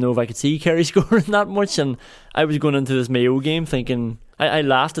 I don't even know if I could see Kerry scoring that much, and I was going into this Mayo game thinking, I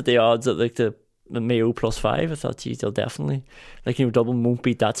laughed at the odds at the Mayo +5. I thought, geez, they'll definitely, Dublin won't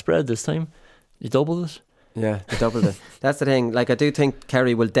beat that spread this time. You doubled it. Yeah, they doubled it. That's the thing. I do think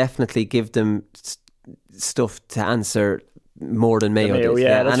Kerry will definitely give them stuff to answer more than Mayo did.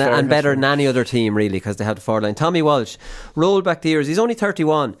 Yeah, and better than any other team, really, because they had the forward line. Tommy Walsh rolled back the years. He's only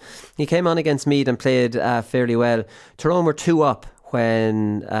 31. He came on against Meath and played fairly well. Tyrone were 2 up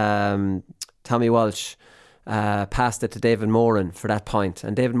when Tommy Walsh passed it to David Moran for that point,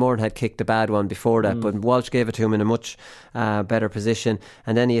 and David Moran had kicked a bad one before that, but Walsh gave it to him in a much better position,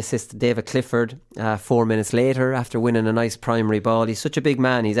 and then he assisted David Clifford 4 minutes later after winning a nice primary ball. He's such a big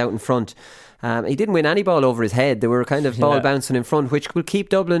man, he's out in front. He didn't win any ball over his head. They were kind of ball bouncing in front, which will keep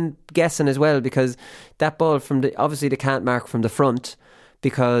Dublin guessing as well, because that ball obviously they can't mark from the front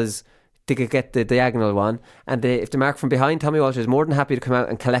because they could get the diagonal one, and if they mark from behind, Tommy Walsh is more than happy to come out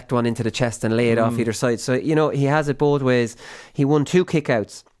and collect one into the chest and lay it off either side. So he has it both ways. He won 2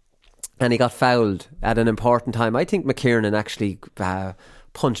 kickouts and he got fouled at an important time. I think McKiernan actually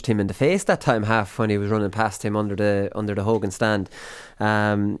punched him in the face that time half when he was running past him under the Hogan stand.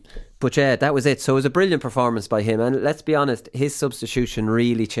 But yeah, that was it. So it was a brilliant performance by him, and let's be honest, his substitution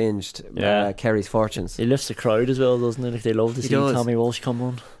really changed Kerry's fortunes. He lifts the crowd as well, doesn't he? They love to see Tommy Walsh come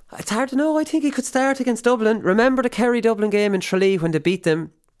on. It's hard to know. I think he could start against Dublin. Remember the Kerry-Dublin game in Tralee when they beat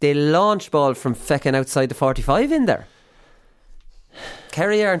them? They launched ball from fecking outside the 45 in there.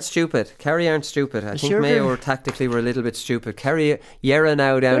 Kerry aren't stupid. I think Mayo tactically were a little bit stupid. Kerry, Yera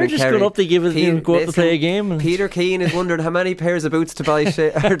now down they're in just Kerry. going up to go up to play a game. Peter Keane is wondering how many pairs of boots to buy Ryan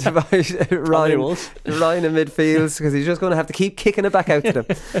in midfield, because he's just going to have to keep kicking it back out to them.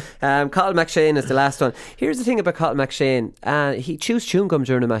 Cathal McShane is the last one. Here's the thing about Cathal McShane. He chews chewing gum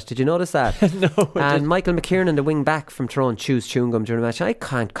during the match. Did you notice that? No. And Michael McKiernan, the wing back from Tyrone, chews chewing gum during the match. I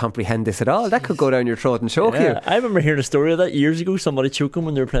can't comprehend this at all. That could go down your throat and choke you. I remember hearing a story of that years ago. Somebody chewed gum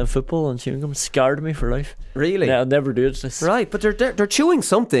when they were playing football, and chewing gum scarred me for life. Really? Yeah, I'll never do it. Right, but they're chewing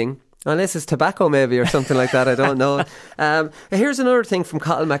something. Unless it's tobacco maybe or something like that, I don't know. Here's another thing from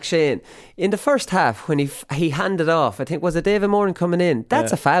Cathal McShane. In the first half, when he handed off, I think was it David Moran coming in,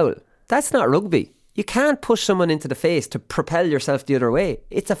 that's a foul. That's not rugby. You can't push someone into the face to propel yourself the other way.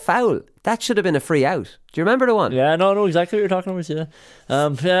 It's a foul. That should have been a free out. Do you remember the one? Yeah, no, I know exactly what you're talking about. Yeah,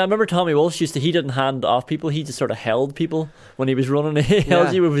 I remember Tommy Walsh he didn't hand off people. He just sort of held people when he was running. He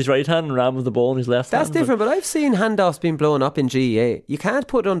held you with his right hand and ran with the ball in his left hand. That's different, but I've seen handoffs being blown up in GEA. You can't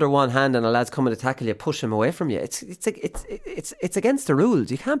put it under one hand and a lad's coming to tackle you, push him away from you. It's against the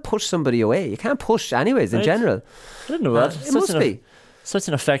rules. You can't push somebody away. You can't push anyways in general. I didn't know that. It must be. Such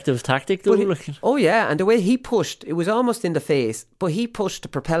an effective tactic though. And the way he pushed, it was almost in the face, but he pushed to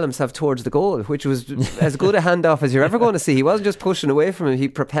propel himself towards the goal, which was as good a handoff as you're ever going to see. He wasn't just pushing away from him, he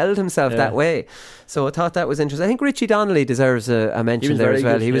propelled himself that way. So I thought that was interesting. I think Richie Donnelly deserves a mention there as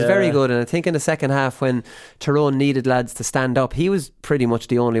well. He was very good, and I think in the second half when Tyrone needed lads to stand up, he was pretty much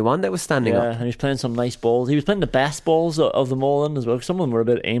the only one that was standing up. And he was playing some nice balls. He was playing the best balls of them all in as well. Some of them were a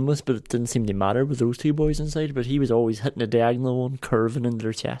bit aimless, but it didn't seem to matter with those two boys inside. But he was always hitting a diagonal one, curving into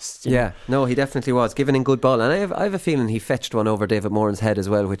their chests. Yeah, no, he definitely was giving in good ball, and I have a feeling he fetched one over David Moran's head as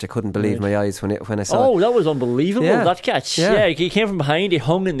well, which I couldn't believe my eyes when I saw. Oh, that was unbelievable! That catch. Yeah, he came from behind. He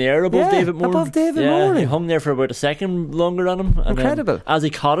hung in the air above David Moran. Above David Moran. He hung there for about a second longer on him. And incredible. As he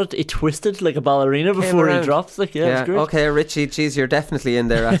caught it, he twisted like a ballerina before he dropped. It was great. Okay, Richie, geez, you're definitely in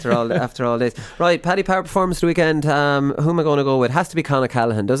there after all this. Right, Paddy Power performance of the weekend. Who am I going to go with? Has to be Conor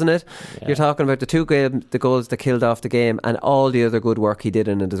Callaghan, doesn't it? Yeah. You're talking about the goals that killed off the game, and all the other good work he did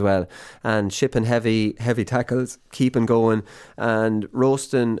in it as well, and shipping heavy tackles, keeping going, and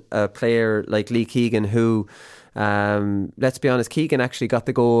roasting a player like Lee Keegan, who, let's be honest, Keegan actually got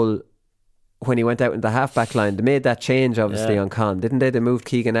the goal when he went out in the half-back line. They made that change obviously on Con, didn't they? They moved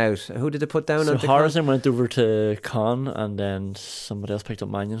Keegan out. Who did they put down? So Harrison went over to Con, and then somebody else picked up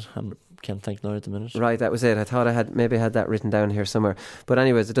Mannion. I can't think now at the minute. Right, that was it. I thought I had that written down here somewhere, but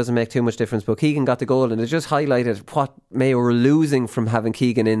anyways, it doesn't make too much difference. But Keegan got the goal, and it just highlighted what Mayo were losing from having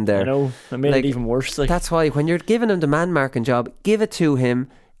Keegan in there. I know, it made it even worse. That's why when you're giving him the man marking job, give it to him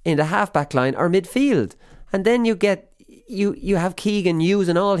in the half-back line or midfield, and then you get you have Keegan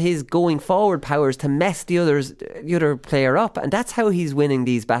using all his going forward powers to mess the other player up, and that's how he's winning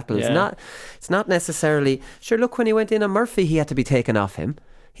these battles. It's not necessarily, sure, look, when he went in on Murphy, he had to be taken off him.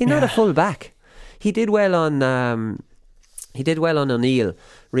 He's not a full back. He did well on O'Neill,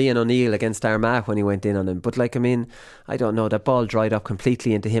 Rian O'Neill against Armagh when he went in on him. But I don't know, that ball dried up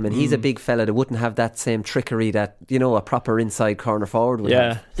completely into him, and he's a big fella that wouldn't have that same trickery that, a proper inside corner forward would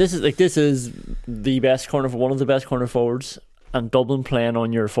have. This is the best corner, one of the best corner forwards, and Dublin playing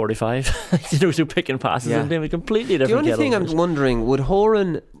on your 45. So picking passes and doing completely different. The only thing I'm wondering, would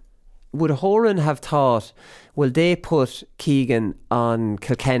Horan have thought, will they put Keegan on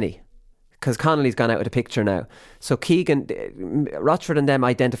Kilkenny? Because Connolly's gone out of the picture now. So Keegan, Rochford and them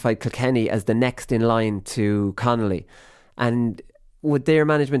identified Kilkenny as the next in line to Connolly. And would their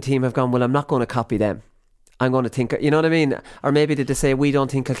management team have gone, well, I'm not going to copy them. I'm going to think, you know what I mean? Or maybe did they say, we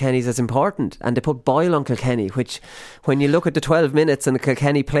don't think Kilkenny's as important? And they put Boyle on Kilkenny, which, when you look at the 12 minutes and the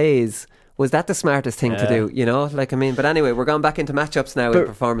Kilkenny plays, was that the smartest thing to do? But anyway, we're going back into matchups now in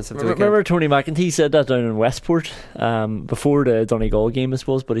performance of the weekend. Remember Tony McEntee said that down in Westport before the Donegal game, I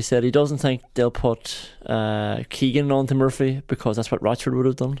suppose, but he said he doesn't think they'll put Keegan onto Murphy because that's what Rochford would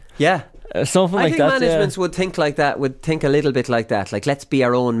have done. Yeah. Something like that. I think managements would think like that, would think a little bit like that. Like, let's be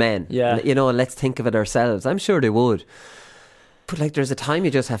our own men. Yeah. Let's think of it ourselves. I'm sure they would. But there's a time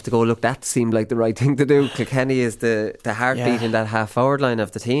you just have to go, look, that seemed like the right thing to do. Kilkenny is the heartbeat in that half-forward line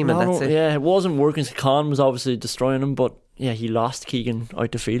of the team, and that's it. Yeah, it wasn't working. Con was obviously destroying him, but he lost Keegan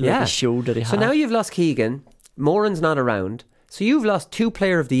out the field. He showed that he had. So now you've lost Keegan, Moran's not around, so you've lost 2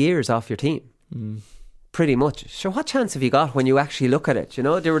 player of the years off your team. pretty much. Sure, what chance have you got when you actually look at it? You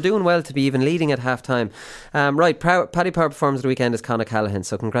know, they were doing well to be even leading at half time. Right, Paddy Power performance of the weekend is Con O'Callaghan,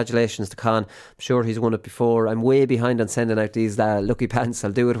 so congratulations to Con. I'm sure he's won it before. I'm way behind on sending out these lucky pants.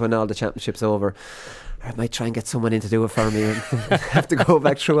 I'll do it when all the championship's over. I might try and get someone in to do it for me and have to go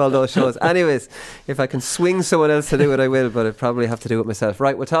back through all those shows. Anyways, if I can swing someone else to do it, I will, but I probably have to do it myself.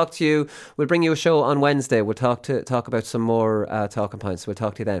 Right, we'll talk to you. We'll bring you a show on Wednesday. We'll talk about some more talking points. We'll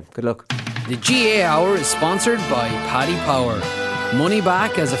talk to you then. Good luck. The GA Hour is sponsored by Paddy Power. Money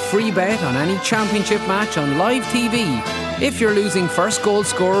back as a free bet on any championship match on live TV. If your losing first goal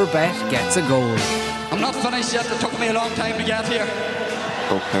scorer bet gets a goal. I'm not finished yet. It took me a long time to get here.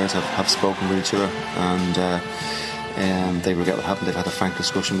 Both players have spoken with each other, and they regret what happened. They've had a frank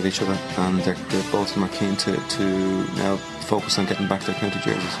discussion with each other, and both of them are keen to now focus on getting back their county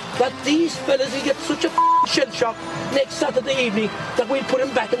jerseys. That these fellas will get such a shell shock next Saturday evening that we'll put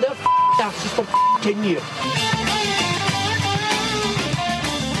them back in their asses for 10 years.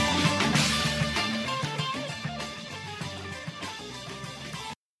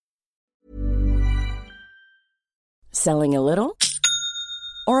 Selling a little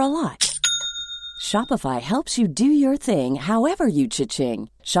or a lot? Shopify helps you do your thing however you cha-ching.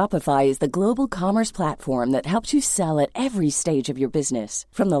 Shopify is the global commerce platform that helps you sell at every stage of your business.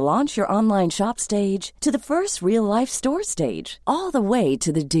 From the launch your online shop stage to the first real life store stage, all the way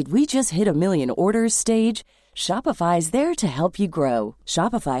to the did we just hit a million orders stage. Shopify is there to help you grow.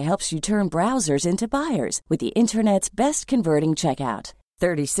 Shopify helps you turn browsers into buyers with the internet's best converting checkout.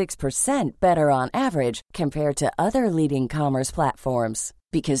 36% better on average compared to other leading commerce platforms.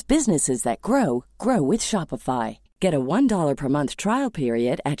 Because businesses that grow, grow with Shopify. Get a $1 per month trial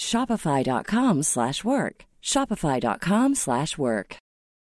period at shopify.com/work. Shopify.com/work.